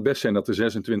 En dan kan het best zijn dat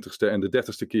de 26e en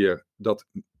de 30e keer dat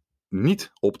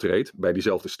niet optreedt bij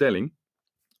diezelfde stelling.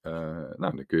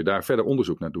 Dan kun je daar verder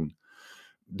onderzoek naar doen.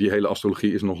 Die hele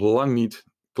astrologie is nog lang niet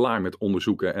klaar met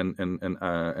onderzoeken en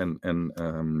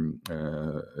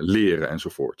leren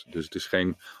enzovoort. Dus het is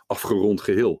geen afgerond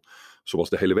geheel. Zoals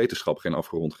de hele wetenschap geen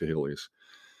afgerond geheel is.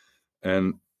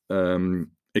 En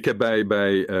ik heb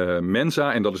bij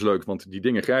Mensa, en dat is leuk, want die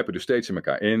dingen grijpen dus steeds in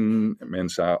elkaar in.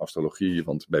 Mensa, astrologie,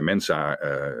 want bij Mensa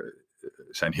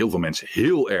zijn heel veel mensen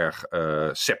heel erg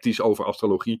sceptisch over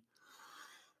astrologie.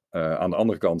 Aan de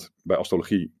andere kant, bij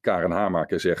astrologie, Karen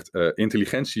Hamaker zegt,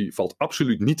 intelligentie valt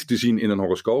absoluut niet te zien in een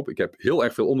horoscoop. Ik heb heel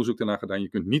erg veel onderzoek daarna gedaan. Je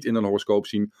kunt niet in een horoscoop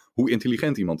zien hoe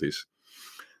intelligent iemand is.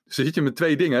 Dus dan zit je met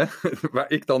 2 dingen,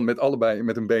 waar ik dan met allebei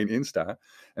met een been in sta.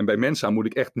 En bij Mensa moet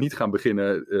ik echt niet gaan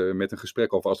beginnen met een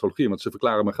gesprek over astrologie, want ze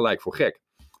verklaren me gelijk voor gek.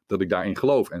 Dat ik daarin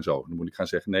geloof en zo. Dan moet ik gaan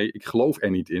zeggen, nee, ik geloof er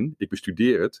niet in. Ik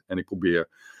bestudeer het en ik probeer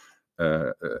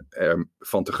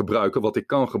ervan te gebruiken wat ik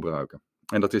kan gebruiken.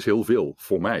 En dat is heel veel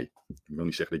voor mij. Ik wil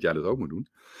niet zeggen dat jij dat ook moet doen.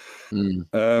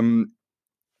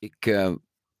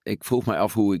 Ik vroeg mij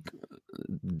af hoe ik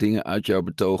dingen uit jouw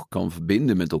betoog kan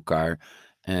verbinden met elkaar.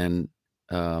 En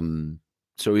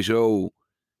sowieso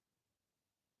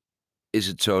is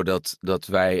het zo dat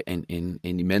wij in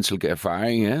die menselijke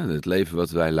ervaringen, het leven wat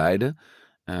wij leiden,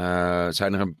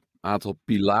 zijn er een aantal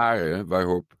pilaren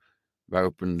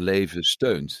waarop een leven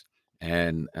steunt.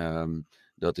 En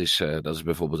dat is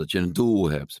bijvoorbeeld dat je een doel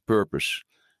hebt, purpose.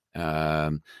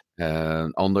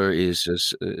 Een ander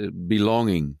is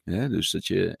belonging, hè? Dus dat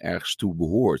je ergens toe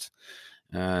behoort.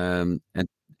 En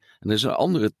er is een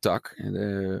andere tak,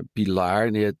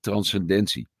 pilaar, die heet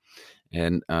transcendentie.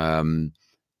 En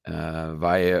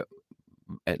waar je,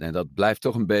 en dat blijft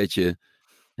toch een beetje,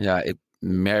 ja, ik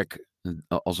merk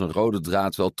als een rode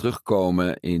draad wel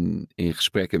terugkomen in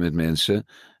gesprekken met mensen.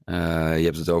 Je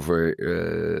hebt het over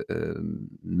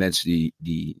mensen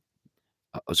die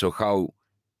zo gauw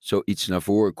zoiets naar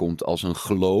voren komt als een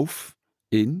geloof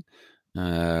in.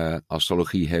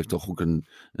 Astrologie heeft toch ook een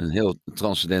heel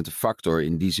transcendente factor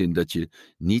in die zin dat je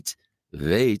niet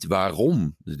weet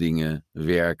waarom de dingen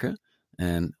werken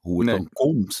en hoe het dan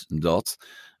komt dat.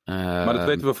 Maar dat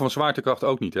weten we van zwaartekracht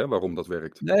ook niet, hè, waarom dat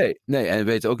werkt. Nee, en we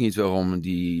weten ook niet waarom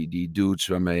die dudes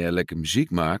waarmee je lekker muziek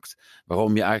maakt,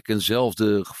 waarom je eigenlijk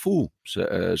eenzelfde gevoel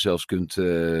zelfs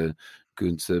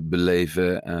kunt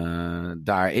beleven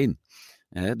daarin.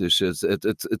 Dus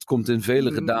het komt in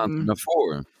vele gedaanten naar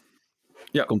voren.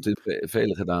 Ja. Het komt in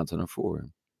vele gedaanten naar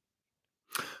voren.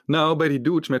 Nou, bij die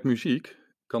dudes met muziek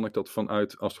kan ik dat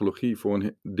vanuit astrologie voor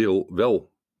een deel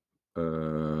wel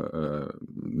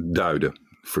duiden.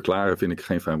 Verklaren vind ik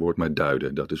geen fijn woord, maar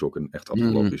duiden. Dat is ook een echt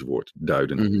astrologisch woord.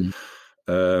 Duiden.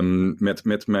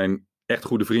 Met mijn echt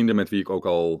goede vrienden, met wie ik ook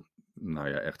al,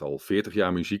 echt al 40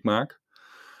 jaar muziek maak,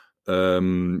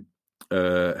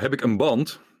 heb ik een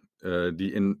band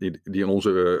die in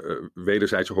onze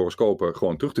wederzijdse horoscopen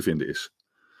gewoon terug te vinden is.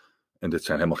 En dit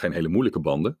zijn helemaal geen hele moeilijke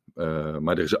banden.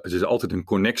 Maar er is altijd een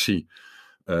connectie.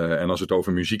 En als het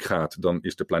over muziek gaat, dan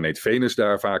is de planeet Venus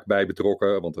daar vaak bij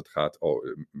betrokken. Want het gaat,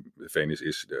 Venus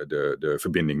is de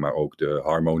verbinding, maar ook de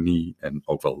harmonie. En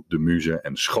ook wel de muze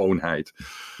en schoonheid.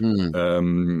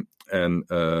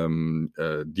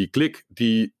 Die klik,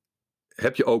 die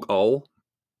heb je ook al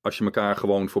als je elkaar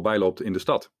gewoon voorbij loopt in de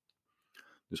stad.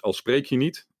 Dus al spreek je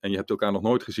niet en je hebt elkaar nog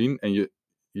nooit gezien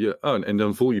en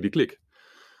dan voel je die klik.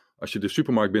 Als je de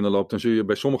supermarkt binnenloopt, dan zul je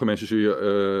bij sommige mensen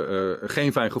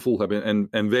geen fijn gevoel hebben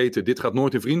en weten, dit gaat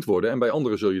nooit een vriend worden. En bij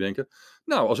anderen zul je denken,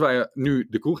 nou, als wij nu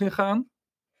de kroeg in gaan,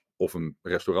 of een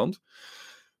restaurant,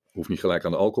 hoeft niet gelijk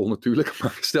aan de alcohol natuurlijk,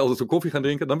 maar stel dat we koffie gaan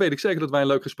drinken, dan weet ik zeker dat wij een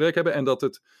leuk gesprek hebben en dat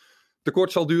het te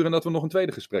kort zal duren en dat we nog een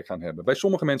tweede gesprek gaan hebben. Bij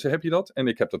sommige mensen heb je dat, en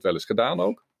ik heb dat wel eens gedaan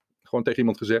ook. Gewoon tegen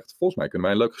iemand gezegd, volgens mij kunnen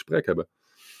wij een leuk gesprek hebben.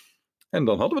 En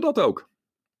dan hadden we dat ook.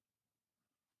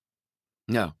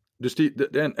 Ja. Dus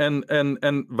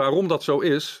en waarom dat zo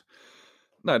is,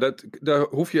 nou, daar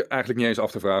hoef je eigenlijk niet eens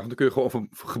af te vragen. Daar kun je gewoon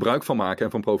gebruik van maken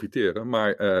en van profiteren.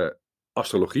 Maar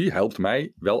astrologie helpt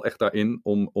mij wel echt daarin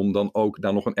om dan ook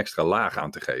daar nog een extra laag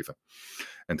aan te geven.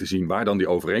 En te zien waar dan die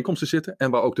overeenkomsten zitten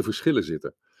en waar ook de verschillen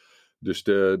zitten. Dus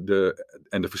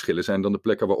de verschillen zijn dan de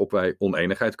plekken waarop wij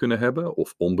oneenigheid kunnen hebben,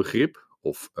 of onbegrip,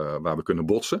 of waar we kunnen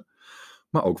botsen.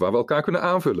 Maar ook waar we elkaar kunnen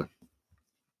aanvullen.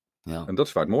 Ja. En dat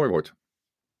is waar het mooi wordt.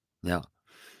 Ja.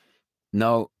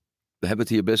 Nou, we hebben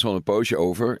het hier best wel een poosje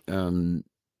over.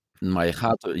 Maar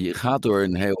je gaat door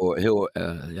een heel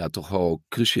toch wel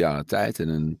cruciale tijd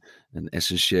en een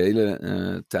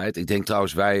essentiële tijd. Ik denk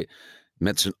trouwens wij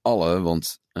met z'n allen,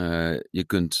 want je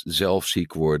kunt zelf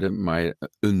ziek worden, maar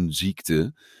een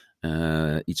ziekte,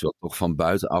 iets wat nog van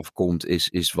buitenaf komt,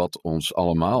 is wat ons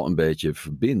allemaal een beetje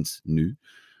verbindt nu.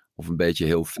 Of een beetje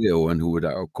heel veel en hoe we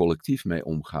daar ook collectief mee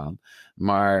omgaan.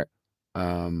 Maar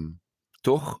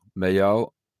toch bij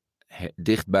jou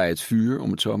dicht bij het vuur,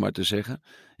 om het zo maar te zeggen,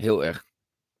 heel erg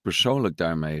persoonlijk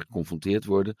daarmee geconfronteerd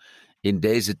worden. In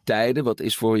deze tijden, wat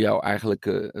is voor jou eigenlijk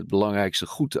het belangrijkste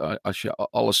goed? Als je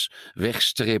alles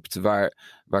wegstript,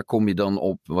 waar kom je dan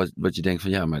op wat je denkt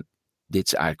van ja, maar dit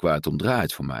is eigenlijk waar het om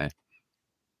draait voor mij?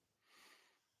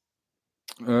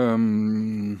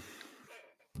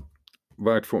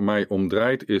 waar het voor mij om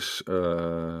draait is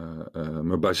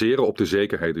me baseren op de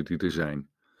zekerheden die er zijn.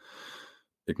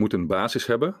 Ik moet een basis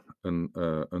hebben,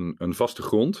 een vaste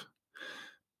grond.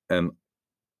 En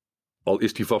al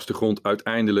is die vaste grond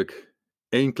uiteindelijk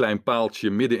 1 klein paaltje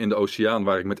midden in de oceaan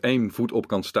waar ik met 1 voet op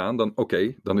kan staan, dan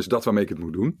oké, dan is dat waarmee ik het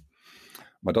moet doen.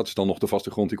 Maar dat is dan nog de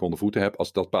vaste grond die ik onder voeten heb.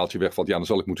 Als dat paaltje wegvalt, ja, dan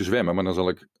zal ik moeten zwemmen. Maar dan zal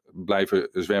ik blijven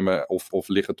zwemmen of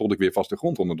liggen tot ik weer vaste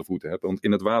grond onder de voeten heb. Want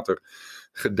in het water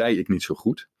gedij ik niet zo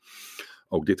goed.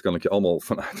 Ook dit kan ik je allemaal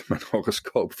vanuit mijn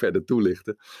horoscoop verder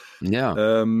toelichten.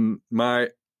 Ja.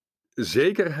 Maar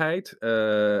zekerheid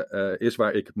is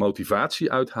waar ik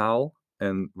motivatie uithaal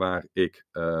en waar ik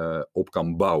op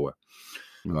kan bouwen.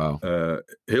 Wauw.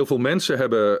 Heel veel mensen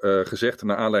hebben gezegd,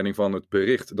 naar aanleiding van het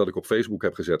bericht dat ik op Facebook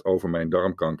heb gezet over mijn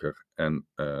darmkanker en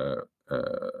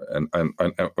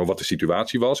wat de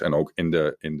situatie was. En ook in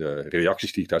de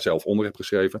reacties die ik daar zelf onder heb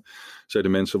geschreven,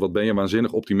 zeiden mensen: wat ben je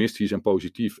waanzinnig optimistisch en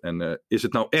positief. En is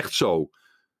het nou echt zo?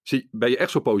 Ben je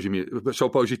echt zo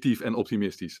positief en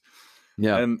optimistisch?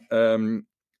 Ja. En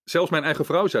zelfs mijn eigen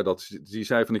vrouw zei dat. Die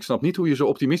zei van: ik snap niet hoe je zo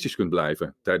optimistisch kunt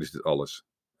blijven tijdens dit alles.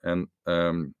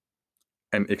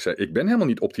 En ik zei, ik ben helemaal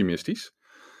niet optimistisch.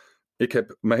 Ik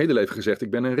heb mijn hele leven gezegd,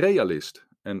 ik ben een realist.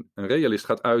 En een realist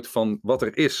gaat uit van wat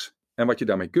er is en wat je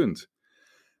daarmee kunt.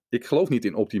 Ik geloof niet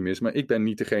in optimisme. Ik ben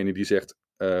niet degene die zegt,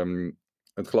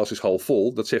 het glas is half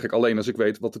vol. Dat zeg ik alleen als ik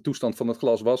weet wat de toestand van het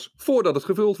glas was voordat het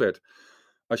gevuld werd.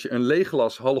 Als je een leeg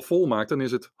glas half vol maakt, dan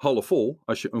is het half vol.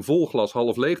 Als je een vol glas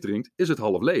half leeg drinkt, is het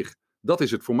half leeg. Dat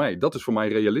is het voor mij. Dat is voor mij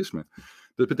realisme.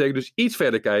 Dat betekent dus iets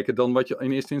verder kijken dan wat je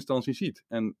in eerste instantie ziet.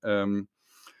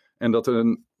 En dat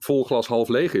een vol glas half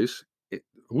leeg is,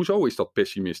 hoezo is dat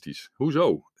pessimistisch?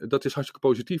 Hoezo? Dat is hartstikke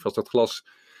positief als dat glas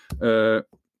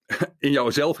in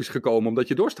jouzelf is gekomen omdat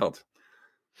je dorst had.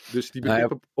 Dus die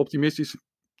begrip optimistisch,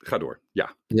 ga door.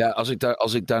 Ja, ja,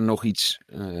 als ik daar nog iets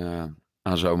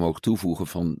aan zou mogen toevoegen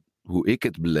van hoe ik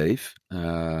het beleef,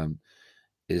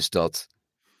 is dat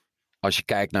als je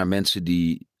kijkt naar mensen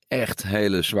die echt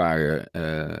hele zware,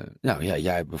 nou ja,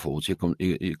 jij bijvoorbeeld,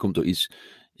 je komt door iets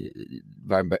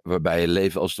waarbij je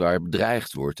leven als het ware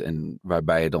bedreigd wordt en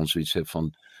waarbij je dan zoiets hebt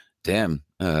van, damn,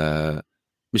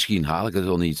 misschien haal ik het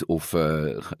wel niet, of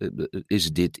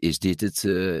is dit het,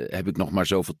 heb ik nog maar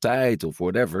zoveel tijd, of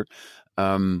whatever.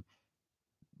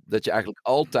 Dat je eigenlijk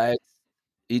altijd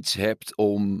iets hebt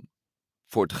om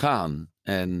voor te gaan.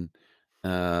 En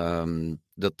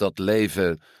dat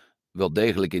leven wel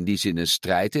degelijk in die zin een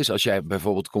strijd is. Als jij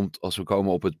bijvoorbeeld als we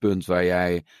komen op het punt waar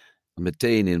jij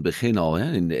meteen in het begin al,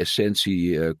 in de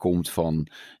essentie komt van,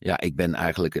 ja, ik ben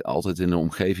eigenlijk altijd in een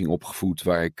omgeving opgevoed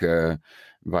waar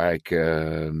ik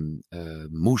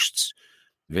moest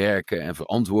werken en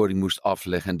verantwoording moest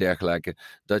afleggen en dergelijke.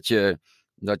 Dat je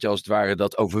als het ware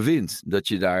dat overwint. Dat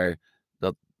je daar,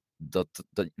 we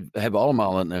hebben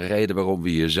allemaal een reden waarom we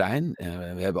hier zijn.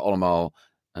 We hebben allemaal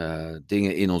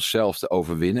dingen in onszelf te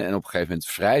overwinnen en op een gegeven moment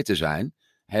vrij te zijn.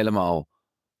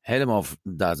 Helemaal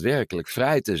daadwerkelijk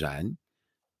vrij te zijn.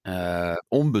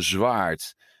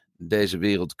 Onbezwaard deze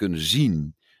wereld kunnen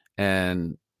zien.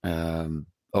 En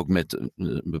ook met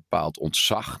een bepaald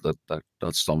ontzag.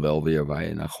 Dat is dan wel weer waar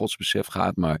je naar godsbesef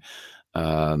gaat. Maar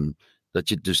dat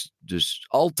je dus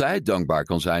altijd dankbaar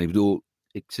kan zijn. Ik bedoel,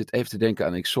 ik zit even te denken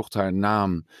aan, ik zocht haar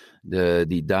naam.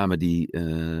 Die dame die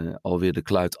alweer de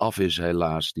kluit af is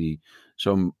helaas. Die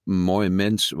zo'n mooi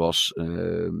mens was.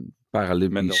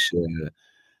 Paralympisch.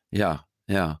 Ja.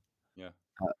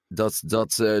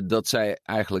 Dat zij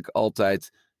eigenlijk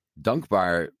altijd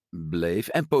dankbaar bleef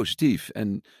en positief.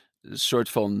 En een soort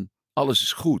van, alles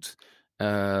is goed.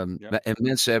 En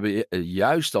mensen hebben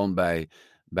juist dan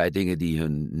bij dingen die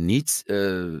hun niet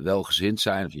welgezind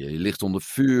zijn. Of je ligt onder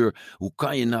vuur. Hoe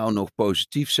kan je nou nog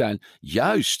positief zijn?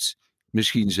 Juist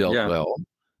misschien zelf wel.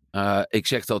 Ik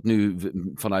zeg dat nu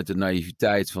vanuit de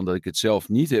naïviteit van dat ik het zelf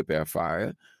niet heb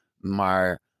ervaren.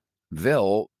 Maar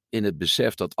wel in het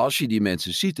besef dat als je die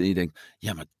mensen ziet en je denkt,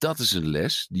 ja, maar dat is een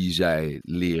les die zij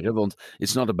leren. Want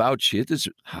it's not about shit,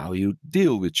 it's how you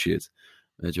deal with shit.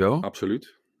 Weet je wel?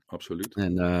 Absoluut.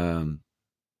 En,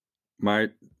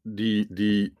 maar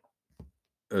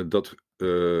dat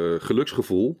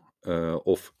geluksgevoel,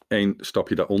 of één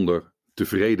stapje daaronder,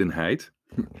 tevredenheid.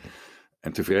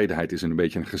 En tevredenheid is een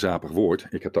beetje een gezapig woord.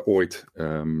 Ik heb daar ooit,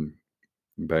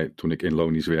 toen ik in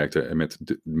Lonisch werkte en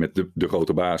met de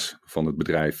grote baas van het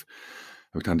bedrijf,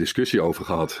 heb ik daar een discussie over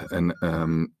gehad. En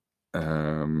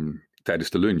tijdens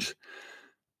de lunch.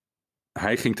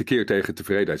 Hij ging tekeer tegen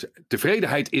tevredenheid.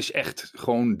 Tevredenheid is echt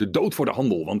gewoon de dood voor de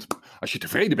handel. Want als je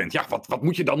tevreden bent, ja, wat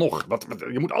moet je dan nog?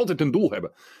 Je moet altijd een doel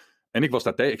hebben. En ik was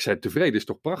daar tegen. Ik zei, tevreden is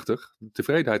toch prachtig?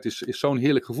 Tevredenheid is zo'n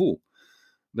heerlijk gevoel.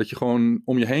 Dat je gewoon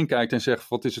om je heen kijkt en zegt,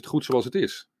 wat is het goed zoals het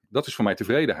is? Dat is voor mij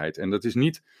tevredenheid. En dat is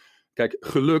niet... Kijk,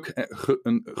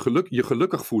 je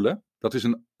gelukkig voelen, dat is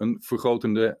een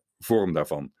vergrotende vorm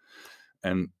daarvan.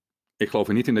 En ik geloof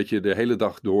er niet in dat je de hele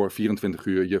dag door 24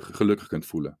 uur je gelukkig kunt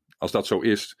voelen. Als dat zo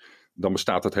is, dan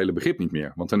bestaat dat hele begrip niet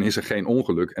meer. Want dan is er geen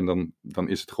ongeluk en dan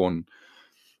is het gewoon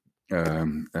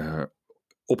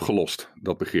opgelost,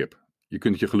 dat begrip. Je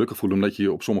kunt je gelukkig voelen omdat je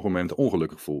je op sommige momenten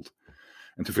ongelukkig voelt.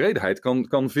 En tevredenheid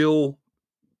kan veel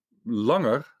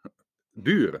langer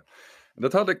duren.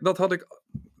 Dat had ik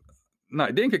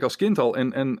denk ik als kind al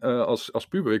en als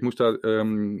puber. Ik moest daar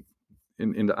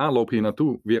in de aanloop hier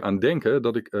naartoe weer aan denken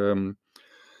dat ik een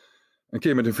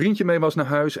keer met een vriendje mee was naar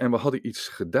huis en we hadden iets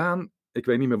gedaan. Ik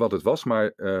weet niet meer wat het was,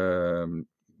 maar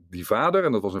die vader,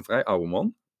 en dat was een vrij oude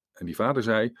man, en die vader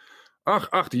zei,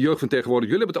 ach, die jeugd van tegenwoordig,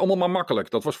 jullie hebben het allemaal maar makkelijk.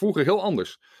 Dat was vroeger heel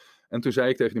anders. En toen zei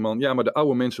ik tegen die man, ja, maar de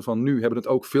oude mensen van nu hebben het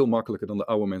ook veel makkelijker dan de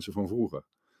oude mensen van vroeger.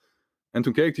 En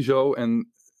toen keek hij zo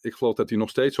en ik geloof dat hij nog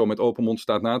steeds zo met open mond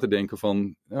staat na te denken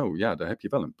van, oh ja, daar heb je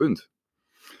wel een punt.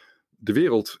 De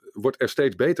wereld wordt er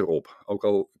steeds beter op. Ook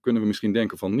al kunnen we misschien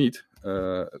denken van niet.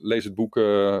 Lees het boek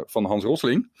van Hans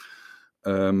Rosling.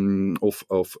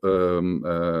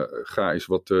 Ga eens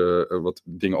wat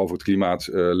dingen over het klimaat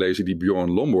lezen die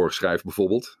Björn Lomborg schrijft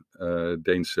bijvoorbeeld.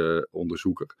 Deense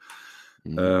onderzoeker.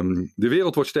 De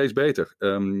wereld wordt steeds beter.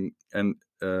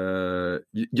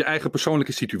 Je eigen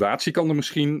persoonlijke situatie kan er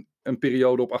misschien een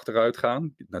periode op achteruit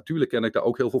gaan. Natuurlijk ken ik daar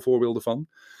ook heel veel voorbeelden van.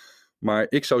 Maar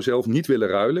ik zou zelf niet willen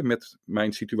ruilen met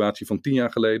mijn situatie van 10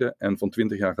 jaar geleden en van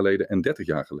 20 jaar geleden en 30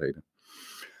 jaar geleden.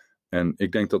 En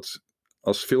ik denk dat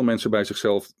als veel mensen bij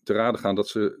zichzelf te raden gaan, dat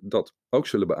ze dat ook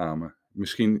zullen beamen.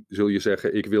 Misschien zul je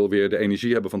zeggen, ik wil weer de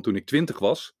energie hebben van toen ik 20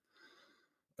 was.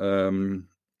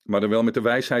 Maar dan wel met de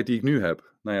wijsheid die ik nu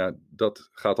heb. Nou ja, dat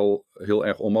gaat al heel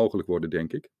erg onmogelijk worden,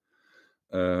 denk ik.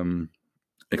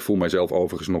 Ik voel mijzelf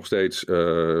overigens nog steeds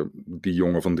die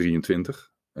jongen van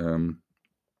 23.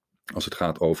 Als het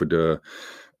gaat over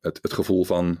het gevoel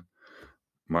van,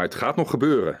 maar het gaat nog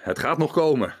gebeuren. Het gaat nog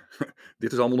komen.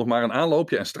 Dit is allemaal nog maar een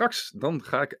aanloopje. En straks, dan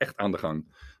ga ik echt aan de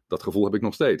gang. Dat gevoel heb ik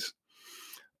nog steeds.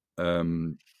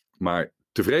 Maar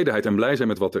tevredenheid en blij zijn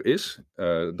met wat er is,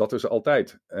 dat is er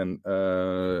altijd. En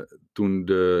toen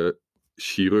de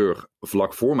chirurg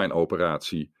vlak voor mijn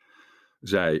operatie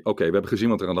zei, oké, we hebben gezien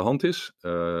wat er aan de hand is.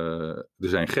 Er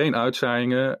zijn geen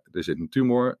uitzaaiingen. Er zit een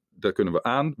tumor. Daar kunnen we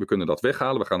aan. We kunnen dat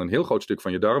weghalen. We gaan een heel groot stuk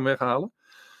van je darm weghalen.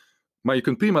 Maar je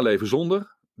kunt prima leven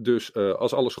zonder. Dus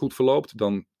als alles goed verloopt,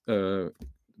 dan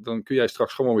kun jij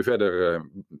straks gewoon weer verder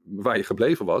waar je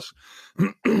gebleven was.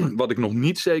 Wat ik nog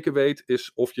niet zeker weet,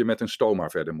 is of je met een stoma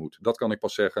verder moet. Dat kan ik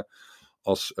pas zeggen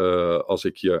als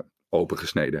ik je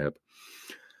opengesneden heb.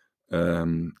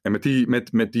 En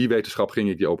met die wetenschap ging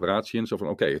ik die operatie in. Zo van,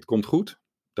 oké, het komt goed.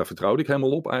 Daar vertrouwde ik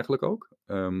helemaal op eigenlijk ook.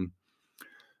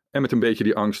 En met een beetje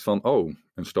die angst van, oh,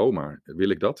 een stoma, wil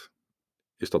ik dat?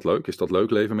 Is dat leuk? Is dat leuk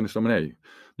leven met een stoma? Nee.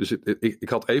 Dus ik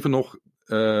had even nog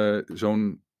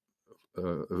zo'n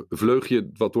vleugje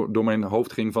wat door mijn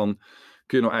hoofd ging van,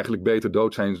 kun je nou eigenlijk beter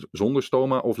dood zijn zonder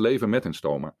stoma of leven met een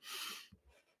stoma?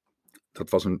 Dat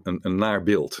was een naar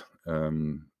beeld.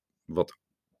 Wat,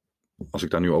 als ik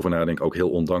daar nu over nadenk, ook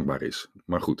heel ondankbaar is.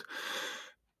 Maar goed.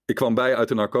 Ik kwam bij uit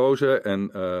de narcose en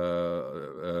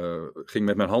ging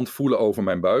met mijn hand voelen over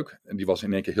mijn buik. En die was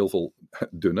in één keer heel veel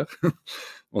dunner.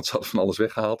 Want ze hadden van alles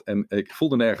weggehaald. En ik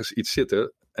voelde nergens iets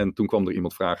zitten. En toen kwam er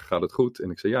iemand vragen, gaat het goed?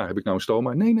 En ik zei, ja, heb ik nou een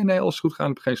stoma? Nee, alles is goed gegaan,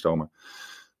 ik heb geen stoma.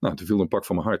 Nou, toen viel er een pak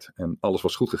van mijn hart. En alles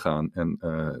was goed gegaan. En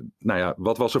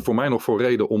wat was er voor mij nog voor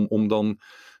reden om dan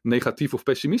negatief of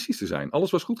pessimistisch te zijn?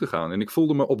 Alles was goed gegaan. En ik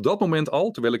voelde me op dat moment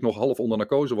al, terwijl ik nog half onder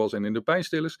narcose was en in de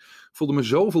pijnstillers, voelde me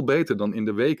zoveel beter dan in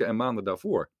de weken en maanden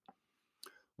daarvoor.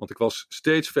 Want ik was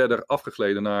steeds verder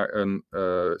afgegleden naar een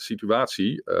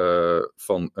situatie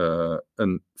van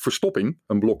een verstopping,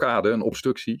 een blokkade, een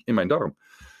obstructie in mijn darm.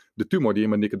 De tumor die in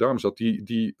mijn dikke darm zat,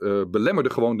 die belemmerde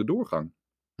gewoon de doorgang.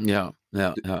 Ja.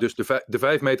 Dus de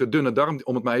 5 meter dunne darm,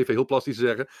 om het maar even heel plastisch te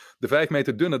zeggen. De 5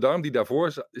 meter dunne darm die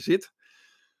daarvoor zit,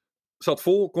 zat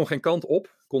vol, kon geen kant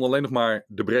op. Kon alleen nog maar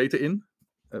de breedte in.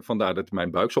 Vandaar dat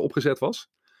mijn buik zo opgezet was.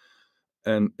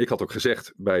 En ik had ook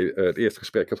gezegd bij het eerste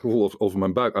gesprek, het gevoel alsof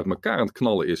mijn buik uit elkaar aan het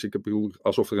knallen is. Ik heb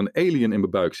alsof er een alien in mijn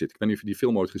buik zit. Ik weet niet of je die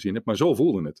film ooit gezien hebt, maar zo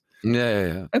voelde het.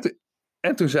 Ja.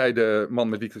 En toen zei de man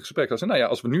met wie ik het gesprek had, nou ja,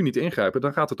 als we nu niet ingrijpen,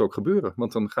 dan gaat het ook gebeuren.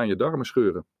 Want dan gaan je darmen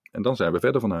scheuren. En dan zijn we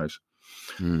verder van huis.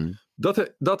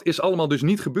 Dat is allemaal dus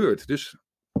niet gebeurd. Dus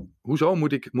hoezo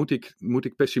moet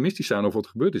ik pessimistisch zijn over wat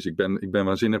er gebeurd is? Ik ben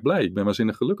waanzinnig blij. Ik ben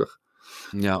waanzinnig gelukkig.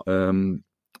 Ja.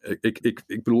 Ik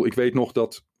bedoel, ik weet nog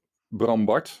dat Bram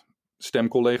Bart,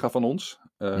 stemcollega van ons.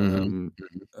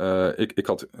 Ik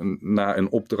had na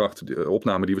een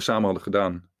opname die we samen hadden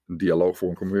gedaan, een dialoog voor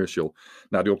een commercial.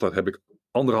 Na die opdracht heb ik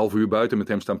 1,5 uur buiten met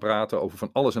hem staan praten over van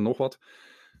alles en nog wat.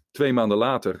 2 maanden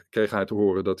later kreeg hij te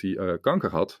horen dat hij kanker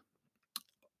had.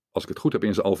 Als ik het goed heb,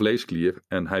 in zijn alvleesklier.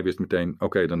 En hij wist meteen,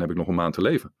 oké, dan heb ik nog een maand te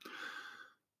leven.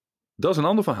 Dat is een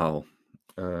ander verhaal.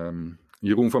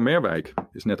 Jeroen van Merwijk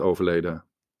is net overleden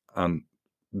aan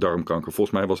darmkanker.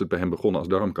 Volgens mij was het bij hem begonnen als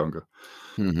darmkanker.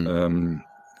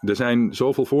 Er zijn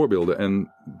zoveel voorbeelden.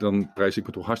 En dan prijs ik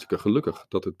me toch hartstikke gelukkig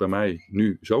dat het bij mij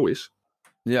nu zo is.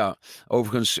 Ja,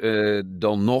 overigens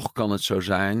dan nog kan het zo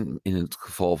zijn, in het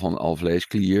geval van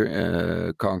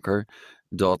alvleesklierkanker,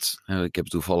 dat, ik heb het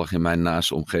toevallig in mijn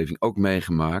naaste omgeving ook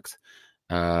meegemaakt,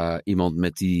 iemand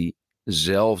met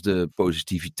diezelfde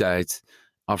positiviteit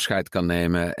afscheid kan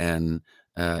nemen en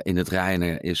in het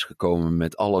reine is gekomen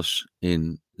met alles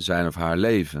in zijn of haar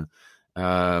leven.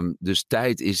 Dus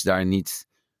tijd is daar niet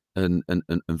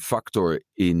een factor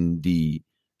in die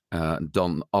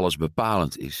dan alles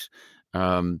bepalend is.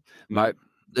 Maar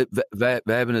wij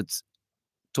hebben het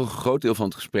toch een groot deel van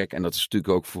het gesprek, en dat is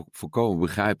natuurlijk ook volkomen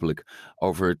begrijpelijk,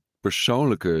 over het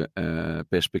persoonlijke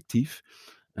perspectief.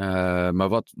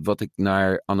 Maar wat ik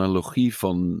naar analogie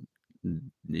van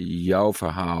jouw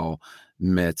verhaal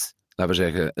met, laten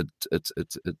we zeggen,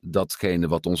 datgene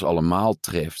wat ons allemaal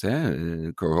treft,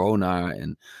 hè? Corona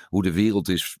en hoe de wereld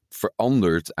is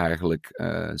veranderd eigenlijk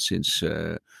sinds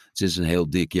een heel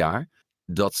dik jaar.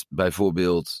 Dat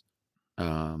bijvoorbeeld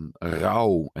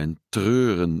rouw en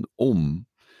treuren om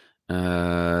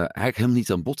eigenlijk helemaal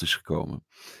niet aan bod is gekomen.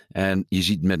 En je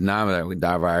ziet met name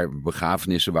daar waar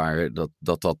begrafenissen waren,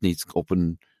 dat niet op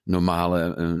een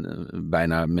normale,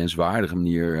 bijna menswaardige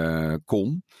manier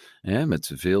kon.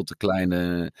 Met veel te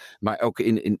kleine, maar ook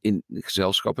in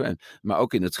gezelschappen, maar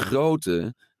ook in het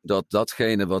grote,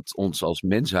 datgene wat ons als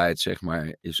mensheid, zeg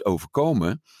maar, is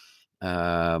overkomen,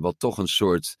 wat toch een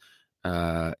soort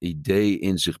idee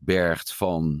in zich bergt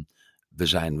van, we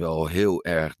zijn wel heel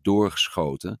erg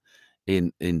doorgeschoten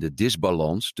in de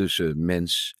disbalans tussen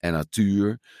mens en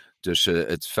natuur, tussen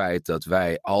het feit dat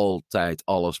wij altijd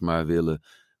alles maar willen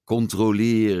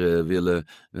controleren,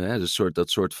 dat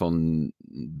soort van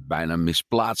bijna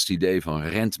misplaatst idee van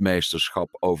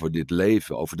rentmeesterschap over dit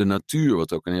leven, over de natuur,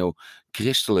 wat ook een heel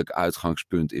christelijk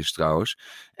uitgangspunt is trouwens.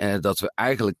 Dat we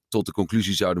eigenlijk tot de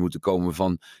conclusie zouden moeten komen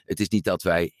van, het is niet dat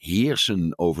wij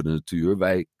heersen over de natuur,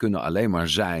 wij kunnen alleen maar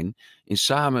zijn in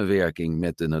samenwerking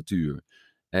met de natuur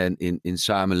en in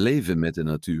samenleven met de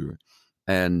natuur.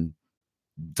 En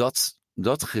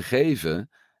dat gegeven,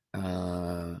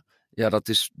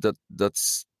 dat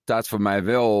staat voor mij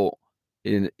wel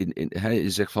in je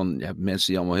zegt van, ja, mensen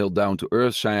die allemaal heel down to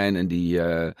earth zijn en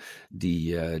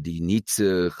die niet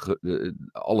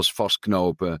alles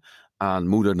vastknopen aan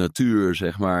moeder natuur,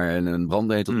 zeg maar, en een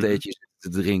brandneteltheetje te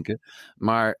drinken.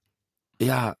 Maar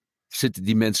ja, zitten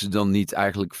die mensen dan niet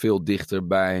eigenlijk veel dichter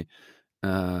bij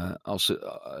als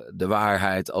de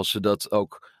waarheid, als je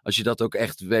dat ook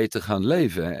echt weet te gaan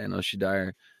leven en als je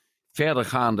daar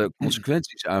verdergaande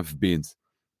consequenties aan verbindt?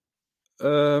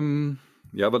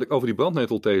 Ja, wat ik over die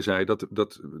brandnetelthee zei,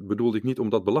 dat bedoelde ik niet om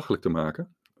dat belachelijk te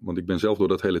maken. Want ik ben zelf door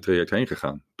dat hele traject heen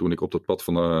gegaan. Toen ik op dat pad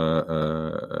van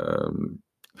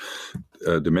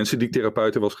de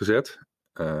mensendiekttherapeuten was gezet.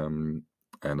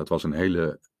 En dat was een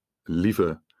hele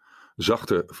lieve,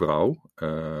 zachte vrouw.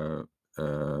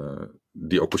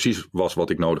 Die ook precies was wat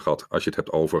ik nodig had. Als je het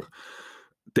hebt over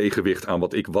tegenwicht aan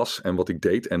wat ik was en wat ik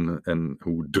deed en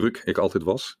hoe druk ik altijd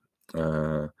was.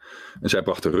 En zij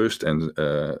bracht de rust en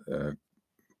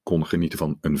kon genieten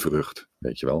van een vrucht,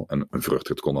 weet je wel. En een vrucht,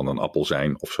 het kon dan een appel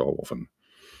zijn of zo, of een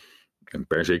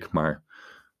perzik, maar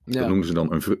dat noemen ze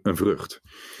dan een vrucht.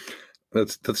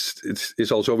 Het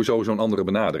is al sowieso zo'n andere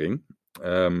benadering.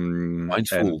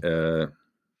 Mindful.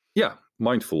 Ja,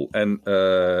 mindful. En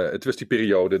het was die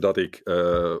periode dat ik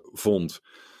vond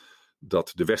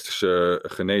dat de westerse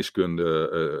geneeskunde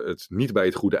het niet bij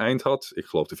het goede eind had. Ik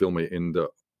geloofde veel meer in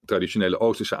de traditionele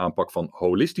Oosterse aanpak van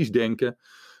holistisch denken.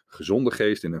 Gezonde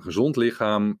geest in een gezond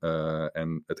lichaam.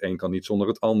 En het een kan niet zonder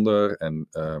het ander. En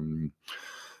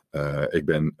ik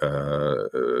ben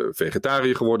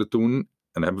vegetariër geworden toen. En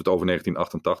dan hebben we het over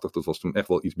 1988. Dat was toen echt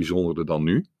wel iets bijzonderder dan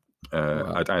nu.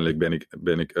 Uiteindelijk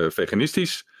ben ik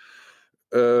veganistisch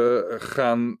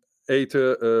gaan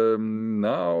eten.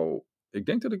 Nou, ik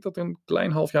denk dat ik dat een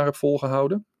klein half jaar heb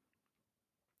volgehouden.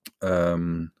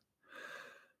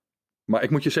 Maar ik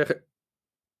moet je zeggen,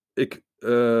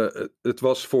 het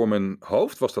was voor mijn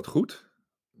hoofd was dat goed.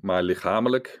 Maar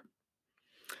lichamelijk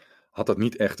had dat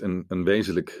niet echt een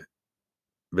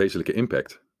wezenlijke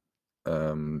impact.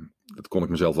 Dat kon ik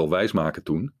mezelf wel wijsmaken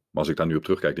toen. Maar als ik daar nu op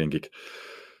terugkijk, denk ik...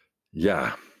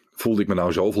 Ja, voelde ik me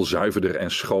nou zoveel zuiverder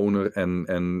en schoner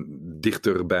en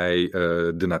dichter bij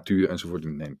de natuur enzovoort?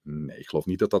 Nee, ik geloof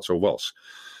niet dat dat zo was.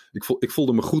 Ik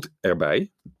voelde me goed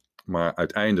erbij. Maar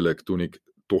uiteindelijk, toen ik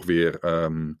toch weer...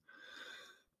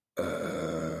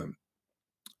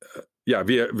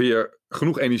 weer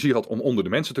genoeg energie had om onder de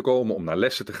mensen te komen, om naar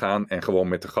lessen te gaan en gewoon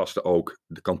met de gasten ook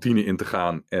de kantine in te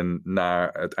gaan en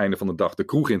naar het einde van de dag de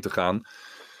kroeg in te gaan.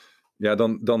 Ja,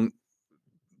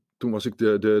 toen was ik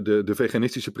de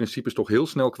veganistische principes toch heel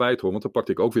snel kwijt, hoor. Want dan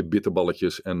pakte ik ook weer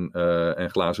bitterballetjes en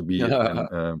glazen bier.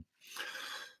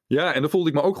 Ja. En daar voelde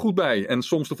ik me ook goed bij. En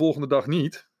soms de volgende dag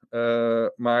niet.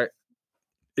 Maar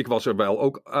ik was er wel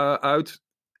ook uit.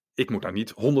 Ik moet daar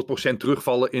niet 100%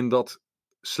 terugvallen in dat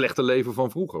slechte leven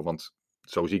van vroeger. Want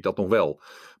zo zie ik dat nog wel.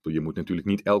 Je moet natuurlijk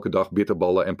niet elke dag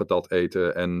bitterballen en patat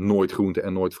eten en nooit groente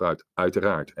en nooit fruit.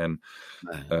 Uiteraard. En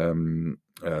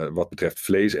wat betreft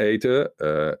vlees eten,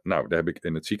 daar heb ik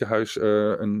in het ziekenhuis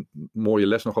een mooie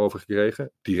les nog over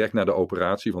gekregen. Direct na de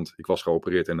operatie, want ik was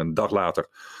geopereerd en een dag later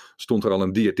stond er al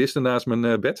een diëtiste naast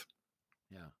mijn bed.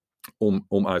 Ja.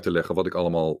 Om uit te leggen wat ik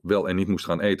allemaal wel en niet moest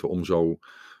gaan eten om zo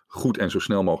goed en zo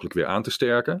snel mogelijk weer aan te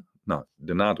sterken. Nou,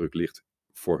 de nadruk ligt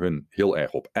voor hun heel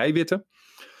erg op eiwitten.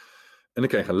 En ik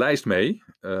kreeg een lijst mee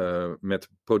met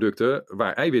producten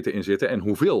waar eiwitten in zitten en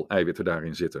hoeveel eiwitten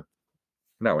daarin zitten.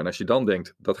 Nou, en als je dan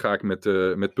denkt, dat ga ik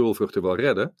met peulvruchten wel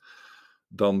redden,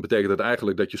 dan betekent dat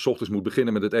eigenlijk dat je 's ochtends moet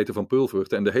beginnen met het eten van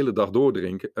peulvruchten en de hele dag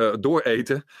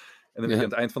dooreten. En dan heb je aan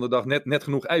het eind van de dag net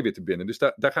genoeg eiwitten binnen. Dus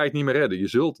daar ga je het niet meer redden. Je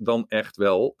zult dan echt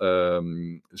wel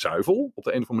zuivel op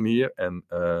de een of andere manier en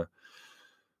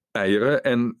eieren.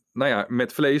 En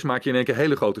met vlees maak je in één keer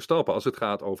hele grote stappen als het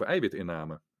gaat over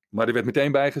eiwitinname. Maar er werd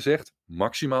meteen bij gezegd,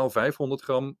 maximaal 500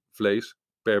 gram vlees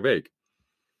per week.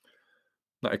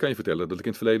 Nou, ik kan je vertellen dat ik in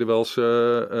het verleden wel eens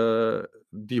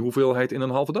die hoeveelheid in een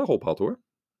halve dag op had, hoor.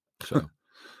 Zo.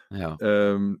 Ja.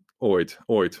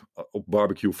 Ooit. Op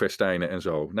barbecue festijnen en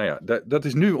zo. Nou ja, dat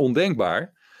is nu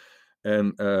ondenkbaar.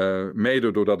 En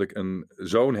mede doordat ik een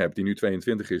zoon heb die nu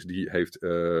 22 is, die heeft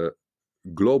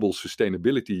Global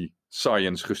Sustainability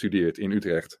Science gestudeerd in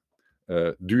Utrecht.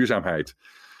 Duurzaamheid.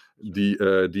 Die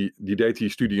deed die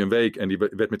studie een week en die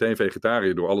werd meteen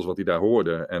vegetariër door alles wat hij daar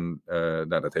hoorde. En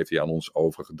dat heeft hij aan ons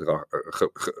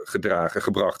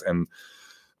gebracht. En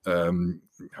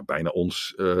bijna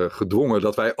ons gedwongen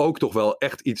dat wij ook toch wel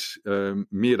echt iets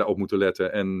meer daarop moeten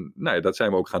letten. En dat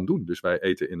zijn we ook gaan doen. Dus wij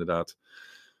eten inderdaad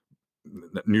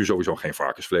nu sowieso geen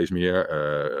varkensvlees meer.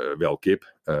 Wel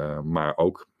kip, maar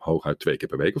ook hooguit 2 keer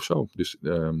per week of zo. Dus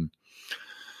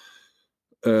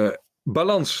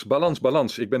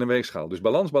balans. Ik ben een weegschaal. Dus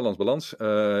balans.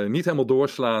 Niet helemaal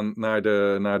doorslaan naar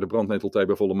de brandnetelthee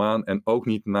bij volle maan. En ook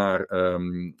niet naar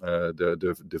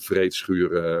de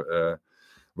vreedschuren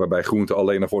waarbij groenten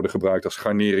alleen nog worden gebruikt als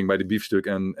garnering bij de biefstuk.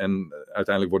 En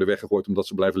uiteindelijk worden weggegooid omdat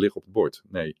ze blijven liggen op het bord.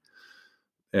 Nee,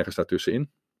 ergens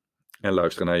daartussenin. En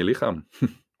luisteren naar je lichaam.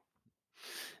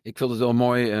 Ik vond het wel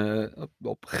mooi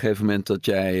op een gegeven moment dat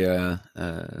jij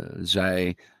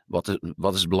zei, wat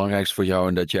is het belangrijkste voor jou?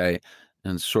 En dat jij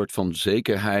een soort van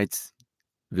zekerheid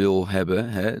wil hebben.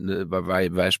 Hè?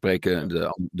 Waar wij spreken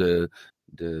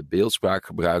de beeldspraak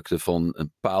gebruikten van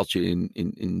een paaltje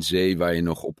in zee waar je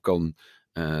nog op kan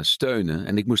steunen.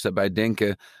 En ik moest daarbij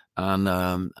denken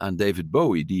aan David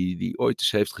Bowie, die ooit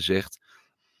eens heeft gezegd,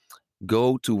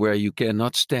 go to where you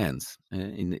cannot stand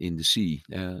in the sea.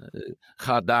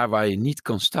 Ga daar waar je niet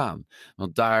kan staan.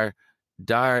 Want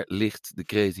daar ligt de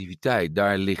creativiteit.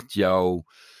 Daar ligt jouw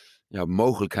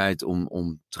mogelijkheid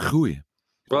om te groeien.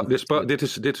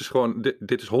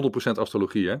 Dit is 100%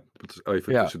 astrologie, hè?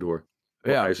 Even tussendoor.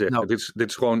 Ja, hij zegt. Nou, dit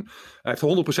is gewoon. Hij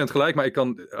heeft 100% gelijk, maar ik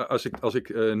kan, als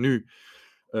ik nu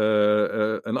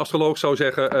een astroloog zou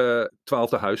zeggen,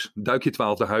 12e huis, duik je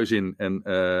 12e huis in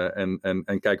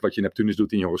en kijk wat je Neptunus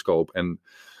doet in je horoscoop en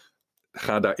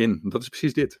ga daarin. Dat is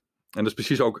precies dit. En dat is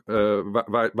precies ook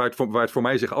waar het voor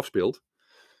mij zich afspeelt.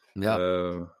 Ja.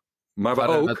 Maar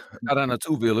ga daar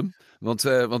naartoe, Willem. Want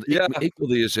ik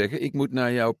wilde je zeggen, ik moet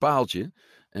naar jouw paaltje.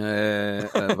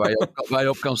 Waar je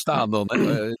op kan staan dan.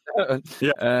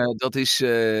 Dat is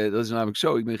namelijk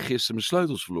zo. Ik ben gisteren mijn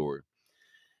sleutels verloren.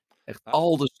 Echt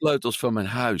al de sleutels van mijn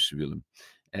huis, Willem.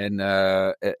 En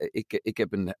ik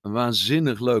heb een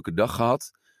waanzinnig leuke dag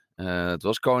gehad. Het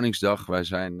was Koningsdag. Wij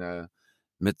zijn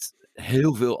met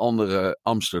heel veel andere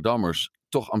Amsterdammers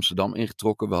toch Amsterdam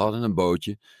ingetrokken. We hadden een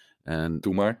bootje. En,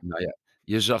 doe maar. Nou ja,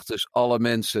 je zag dus alle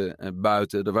mensen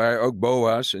buiten. Er waren ook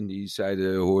boa's en die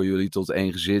zeiden, horen jullie tot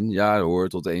één gezin? Ja, hoor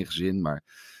tot één gezin. Maar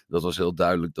Dat was heel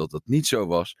duidelijk dat dat niet zo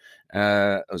was.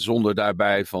 Zonder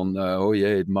daarbij van, oh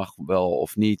jee, het mag wel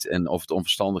of niet. En of het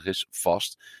onverstandig is,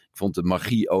 vast. Ik vond de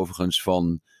magie overigens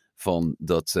van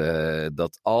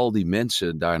dat al die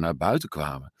mensen daar naar buiten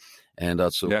kwamen. En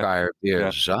dat ze elkaar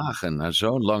weer zagen na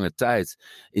zo'n lange tijd.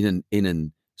 In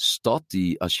een stad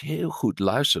die, als je heel goed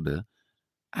luisterde,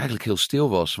 eigenlijk heel stil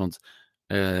was. Want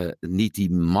niet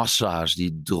die massa's,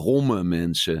 die drommen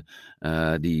mensen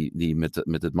die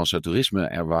met het massatoerisme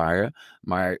er waren.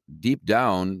 Maar deep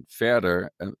down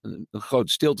verder een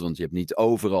grote stilte. Want je hebt niet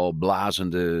overal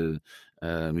blazende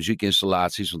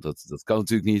muziekinstallaties. Want dat kan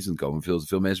natuurlijk niet. Dan komen veel te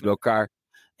veel mensen bij elkaar.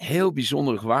 Heel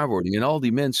bijzondere gewaarwording. En al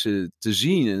die mensen te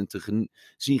zien en te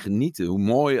zien genieten. Hoe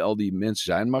mooi al die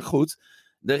mensen zijn. Maar goed,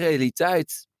 de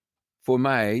realiteit voor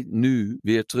mij nu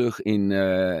weer terug in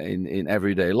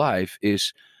everyday life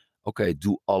is, oké,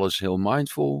 doe alles heel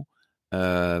mindful.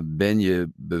 Ben je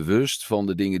bewust van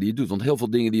de dingen die je doet? Want heel veel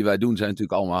dingen die wij doen zijn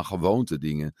natuurlijk allemaal gewoonte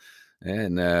dingen.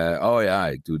 En oh ja,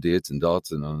 ik doe dit en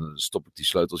dat. En dan stop ik die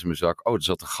sleutels in mijn zak. Oh, er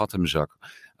zat een gat in mijn zak.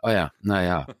 Oh ja, nou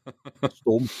ja,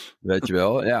 stom, weet je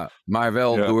wel. Ja, maar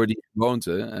wel door die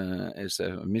gewoonte is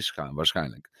het misgegaan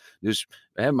waarschijnlijk. Dus,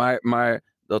 maar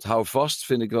dat hou vast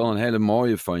vind ik wel een hele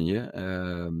mooie van je.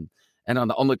 En aan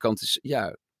de andere kant is,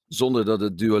 zonder dat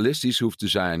het dualistisch hoeft te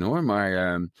zijn hoor.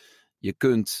 Maar je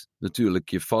kunt natuurlijk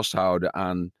je vasthouden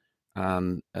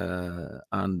aan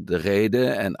de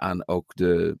reden en aan ook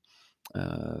de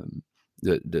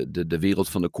wereld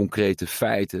van de concrete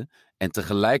feiten. En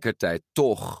tegelijkertijd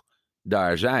toch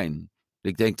daar zijn.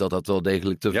 Ik denk dat dat wel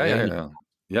degelijk te verenigen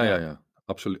is. Ja.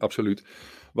 Absoluut.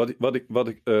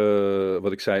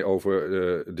 Wat ik zei over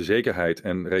de zekerheid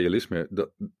en realisme,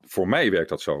 voor mij werkt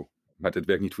dat zo. Maar het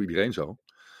werkt niet voor iedereen zo.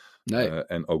 Nee.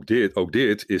 En ook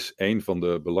dit is een van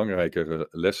de belangrijkere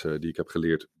lessen die ik heb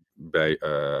geleerd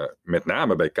met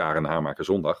name bij Karen Hamaker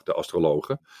Zondag, de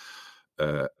astrologe.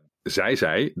 Zij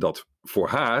zei dat voor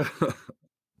haar,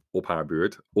 op haar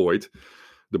beurt, ooit,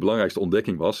 de belangrijkste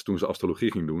ontdekking was, toen ze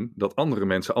astrologie ging doen, dat andere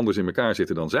mensen anders in elkaar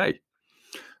zitten dan zij.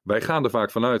 Wij gaan er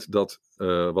vaak vanuit dat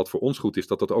wat voor ons goed is,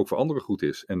 dat dat ook voor anderen goed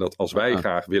is. En dat als wij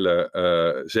graag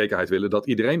zekerheid willen, dat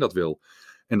iedereen dat wil.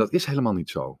 En dat is helemaal niet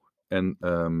zo. En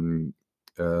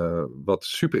wat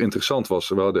super interessant was,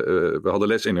 we hadden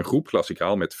les in een groep,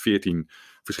 klassikaal, met 14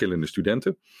 verschillende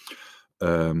studenten.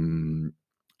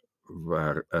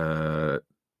 Waar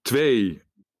 2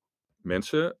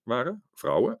 mensen waren,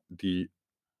 vrouwen, die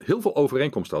heel veel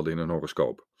overeenkomsten hadden in hun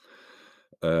horoscoop.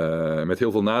 Met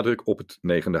heel veel nadruk op het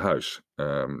 9e huis.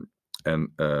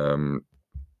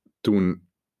 Toen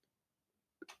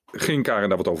ging Karen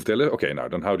daar wat over vertellen. Oké, nou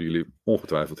dan houden jullie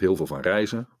ongetwijfeld heel veel van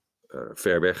reizen.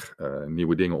 Ver weg,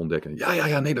 nieuwe dingen ontdekken.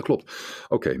 Ja, nee, dat klopt.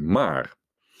 Oké, maar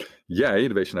jij,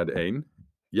 dan wees je naar de 1.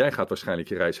 Jij gaat waarschijnlijk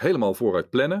je reis helemaal vooruit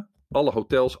plannen. Alle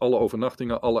hotels, alle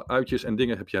overnachtingen, alle uitjes en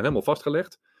dingen heb je helemaal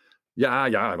vastgelegd.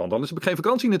 Ja, want anders heb ik geen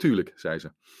vakantie natuurlijk, zei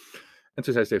ze. En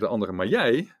toen zei ze tegen de anderen, maar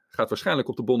jij gaat waarschijnlijk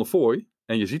op de Bonnefoy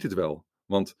en je ziet het wel.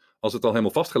 Want als het al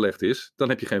helemaal vastgelegd is, dan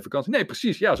heb je geen vakantie. Nee,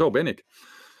 precies, ja, zo ben ik.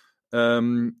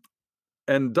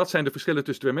 En dat zijn de verschillen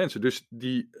tussen 2 mensen. Dus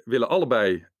die willen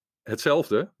allebei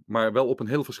hetzelfde, maar wel op een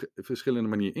heel verschillende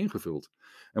manier ingevuld.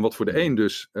 En wat voor de een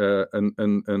dus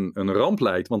een ramp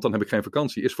lijkt, want dan heb ik geen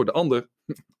vakantie, is voor de ander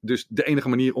dus de enige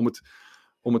manier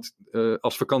om het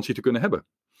als vakantie te kunnen hebben.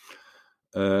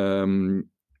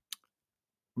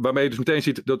 Waarmee je dus meteen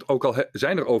ziet dat ook al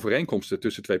zijn er overeenkomsten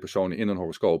tussen 2 personen in een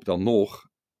horoscoop, dan nog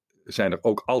zijn er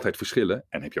ook altijd verschillen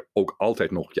en heb je ook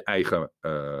altijd nog je eigen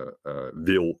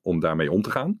wil om daarmee om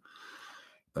te gaan.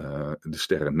 De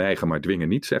sterren neigen maar dwingen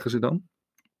niet, zeggen ze dan.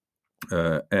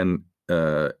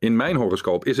 In mijn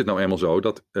horoscoop is het nou eenmaal zo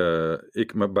dat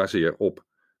ik me baseer op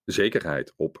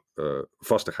zekerheid, op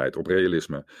vastigheid, op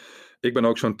realisme. Ik ben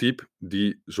ook zo'n type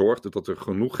die zorgt dat er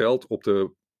genoeg geld op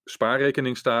de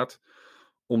spaarrekening staat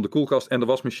om de koelkast en de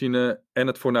wasmachine en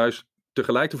het fornuis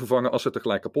tegelijk te vervangen als ze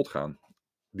tegelijk kapot gaan.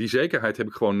 Die zekerheid heb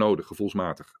ik gewoon nodig,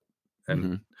 gevoelsmatig.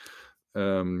 En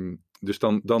dus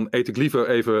dan eet ik liever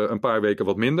even een paar weken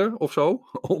wat minder of zo.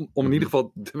 Om in ieder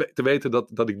geval te weten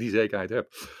dat ik die zekerheid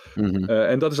heb.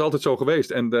 En dat is altijd zo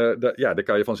geweest. En daar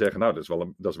kan je van zeggen, nou,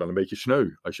 dat is wel een beetje sneu.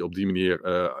 Als je op die manier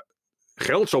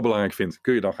geld zo belangrijk vindt,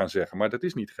 kun je dan gaan zeggen. Maar dat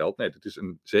is niet geld, nee, dat is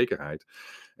een zekerheid.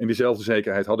 En diezelfde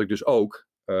zekerheid had ik dus ook,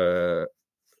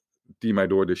 die mij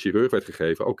door de chirurg werd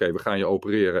gegeven. Oké, we gaan je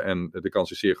opereren en de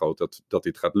kans is zeer groot dat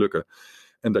dit gaat lukken.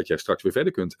 En dat jij straks weer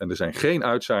verder kunt. En er zijn geen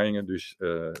uitzaaiingen, dus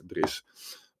er is...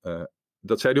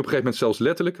 dat zei hij op een gegeven moment zelfs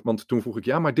letterlijk, want toen vroeg ik,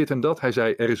 ja, maar dit en dat. Hij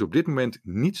zei, er is op dit moment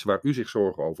niets waar u zich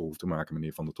zorgen over hoeft te maken,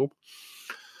 meneer Van der Top.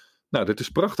 Nou, dat is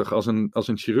prachtig als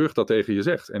een chirurg dat tegen je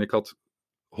zegt. En ik had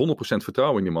 100%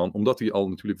 vertrouwen in die man, omdat hij al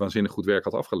natuurlijk waanzinnig goed werk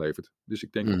had afgeleverd. Dus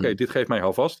ik denk, oké, dit geeft mij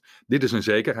houvast. Dit is een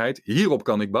zekerheid. Hierop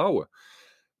kan ik bouwen.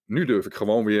 Nu durf ik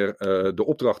gewoon weer de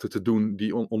opdrachten te doen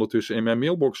die ondertussen in mijn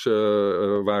mailbox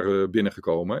waren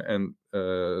binnengekomen. En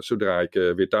zodra ik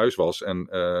weer thuis was en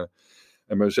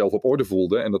mezelf op orde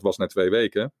voelde, en dat was na 2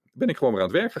 weken, ben ik gewoon weer aan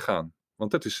het werk gegaan.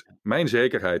 Want dat is mijn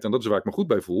zekerheid en dat is waar ik me goed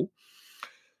bij voel.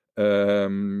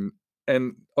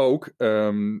 En ook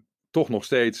toch nog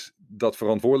steeds dat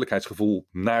verantwoordelijkheidsgevoel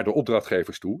naar de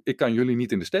opdrachtgevers toe. Ik kan jullie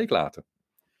niet in de steek laten.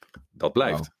 Dat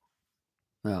blijft.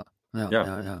 Wow.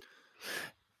 Ja.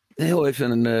 Heel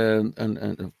even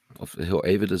heel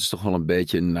even, dat is toch wel een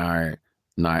beetje naar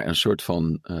een soort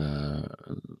van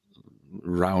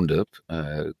round-up,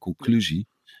 conclusie.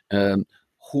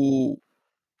 Hoe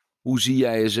zie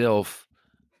jij jezelf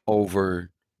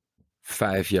over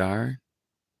 5 jaar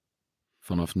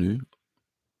vanaf nu?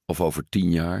 Of over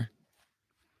 10 jaar?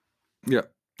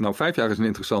 Ja, nou 5 jaar is een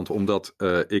interessante, omdat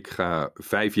ik ga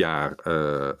 5 jaar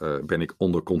ben ik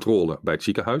onder controle bij het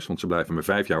ziekenhuis. Want ze blijven me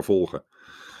 5 jaar volgen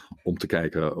om te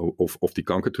kijken of die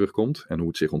kanker terugkomt en hoe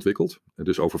het zich ontwikkelt.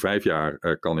 Dus over 5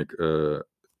 jaar kan ik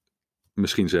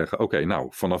misschien zeggen, oké, nou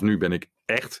vanaf nu ben ik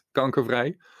echt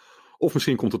kankervrij. Of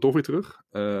misschien komt het toch weer terug.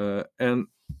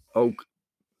 En ook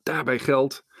daarbij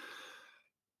geldt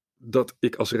dat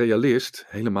ik als realist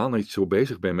helemaal niet zo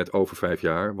bezig ben met over 5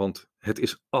 jaar. Want het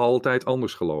is altijd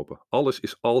anders gelopen. Alles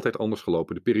is altijd anders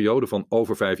gelopen. De periode van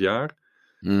over 5 jaar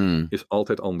is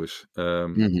altijd anders.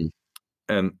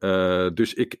 En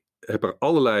dus ik heb er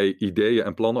allerlei ideeën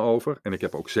en plannen over. En ik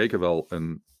heb ook zeker wel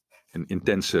een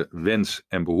intense wens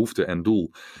en behoefte en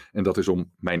doel. En dat is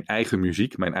om mijn eigen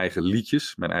muziek, mijn eigen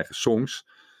liedjes, mijn eigen songs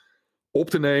op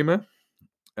te nemen.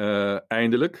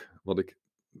 Eindelijk. Wat ik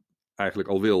eigenlijk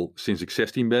al wil sinds ik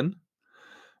 16 ben.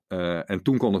 En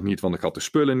toen kon het niet, want ik had de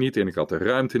spullen niet. En ik had de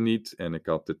ruimte niet. En ik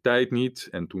had de tijd niet.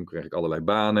 En toen kreeg ik allerlei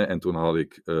banen. En toen had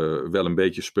ik wel een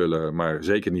beetje spullen, maar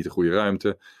zeker niet de goede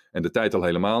ruimte. En de tijd al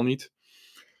helemaal niet.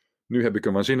 Nu heb ik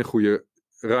een waanzinnig goede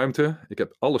ruimte. Ik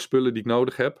heb alle spullen die ik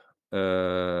nodig heb.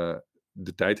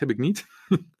 De tijd heb ik niet.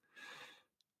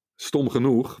 Stom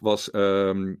genoeg was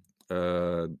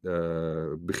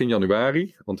begin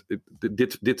januari. Want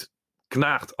dit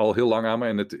knaagt al heel lang aan me.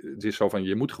 En het is zo van,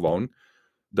 je moet gewoon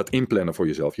dat inplannen voor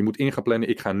jezelf. Je moet in gaan plannen,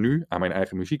 ik ga nu aan mijn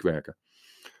eigen muziek werken.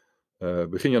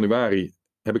 Begin januari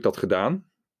heb ik dat gedaan.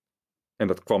 En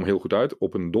dat kwam heel goed uit.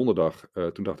 Op een donderdag,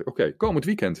 toen dacht ik, oké, komend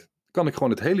weekend kan ik gewoon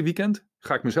het hele weekend,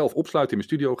 ga ik mezelf opsluiten in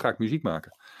mijn studio, ga ik muziek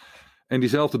maken. En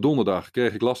diezelfde donderdag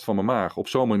kreeg ik last van mijn maag op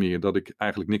zo'n manier dat ik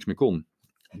eigenlijk niks meer kon.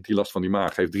 Die last van die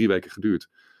maag heeft 3 weken geduurd.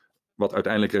 Wat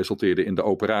uiteindelijk resulteerde in de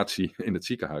operatie in het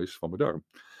ziekenhuis van mijn darm.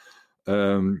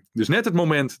 Dus net het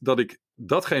moment dat ik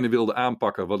datgene wilde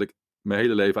aanpakken wat ik mijn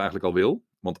hele leven eigenlijk al wil.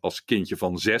 Want als kindje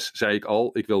van 6 zei ik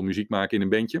al, ik wil muziek maken in een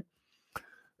bandje.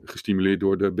 Gestimuleerd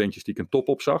door de bandjes die ik in Top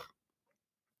op zag.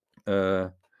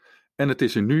 En het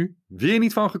is er nu weer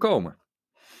niet van gekomen.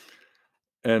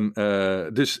 En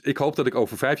dus ik hoop dat ik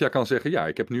over 5 jaar kan zeggen, ja,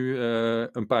 ik heb nu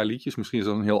een paar liedjes. Misschien is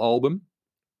dat een heel album.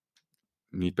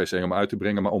 Niet per se om uit te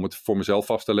brengen, maar om het voor mezelf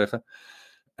vast te leggen.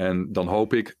 En dan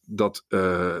hoop ik dat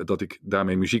ik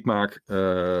daarmee muziek maak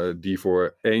die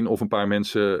voor 1 of een paar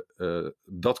mensen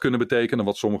dat kunnen betekenen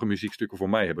wat sommige muziekstukken voor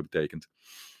mij hebben betekend.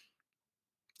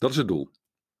 Dat is het doel.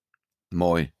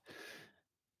 Mooi.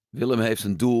 Willem heeft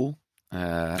een doel.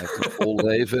 Hij heeft een vol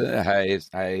leven.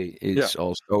 Hij is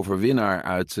als overwinnaar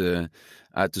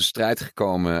uit de strijd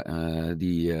gekomen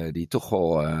die toch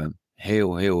wel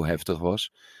heel, heel heftig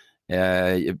was.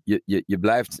 Je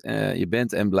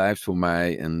bent en blijft voor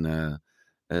mij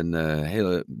een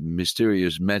hele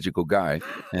mysterious magical guy.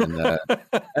 En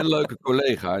een leuke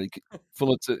collega. Ik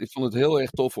vond het heel erg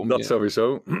tof om dat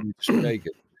sowieso te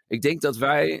spreken. Ik denk dat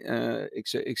wij,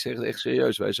 ik zeg het echt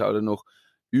serieus, wij zouden nog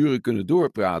uren kunnen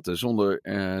doorpraten zonder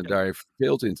daar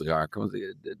verveeld in te raken.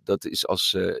 Want dat is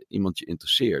als iemand je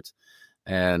interesseert.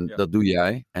 En dat doe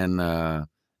jij. En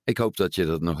ik hoop dat je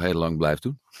dat nog heel lang blijft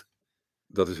doen.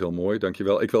 Dat is heel mooi,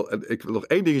 dankjewel. Ik wil nog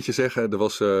 1 dingetje zeggen. Er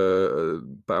was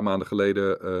een paar maanden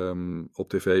geleden op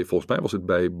tv, volgens mij was het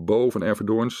bij Bo van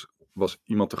Ervedoorns, was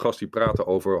iemand te gast die praatte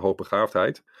over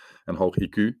hoogbegaafdheid en hoog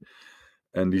IQ.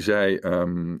 En die zei,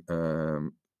 en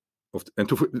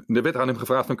toen er werd aan hem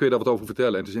gevraagd, van, kun je daar wat over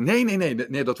vertellen? En toen zei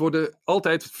nee, dat worden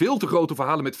altijd veel te grote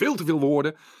verhalen met veel te veel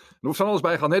woorden. Er wordt van alles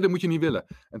bij gaan, nee, dat moet je niet willen.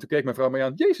 En toen keek mijn vrouw mij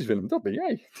aan, Jezus Willem, dat ben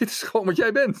jij. Dit is gewoon wat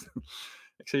jij bent.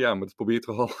 Ik zei, ja, maar dat probeer je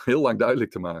toch al heel lang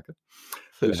duidelijk te maken.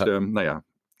 Dus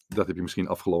dat heb je misschien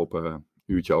afgelopen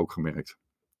uurtje ook gemerkt.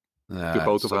 Ja, te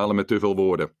grote verhalen met te veel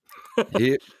woorden.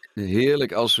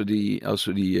 heerlijk als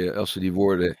we die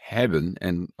woorden hebben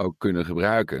en ook kunnen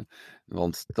gebruiken.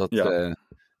 Want dat Ja.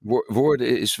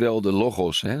 woorden is wel de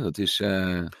logos. Hè? Dat is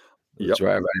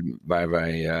waar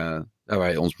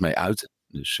wij ons mee uiten.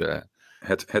 Dus,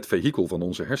 het vehikel van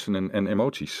onze hersenen en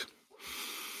emoties.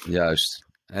 Juist.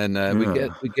 En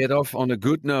we get off on a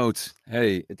good note.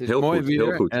 Hey, het is heel mooi goed, weer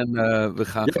heel goed. en we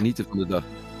gaan genieten van de dag.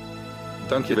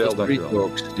 Dankjewel.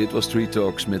 Dit was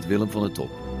Treetalks met Willem van den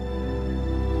Top.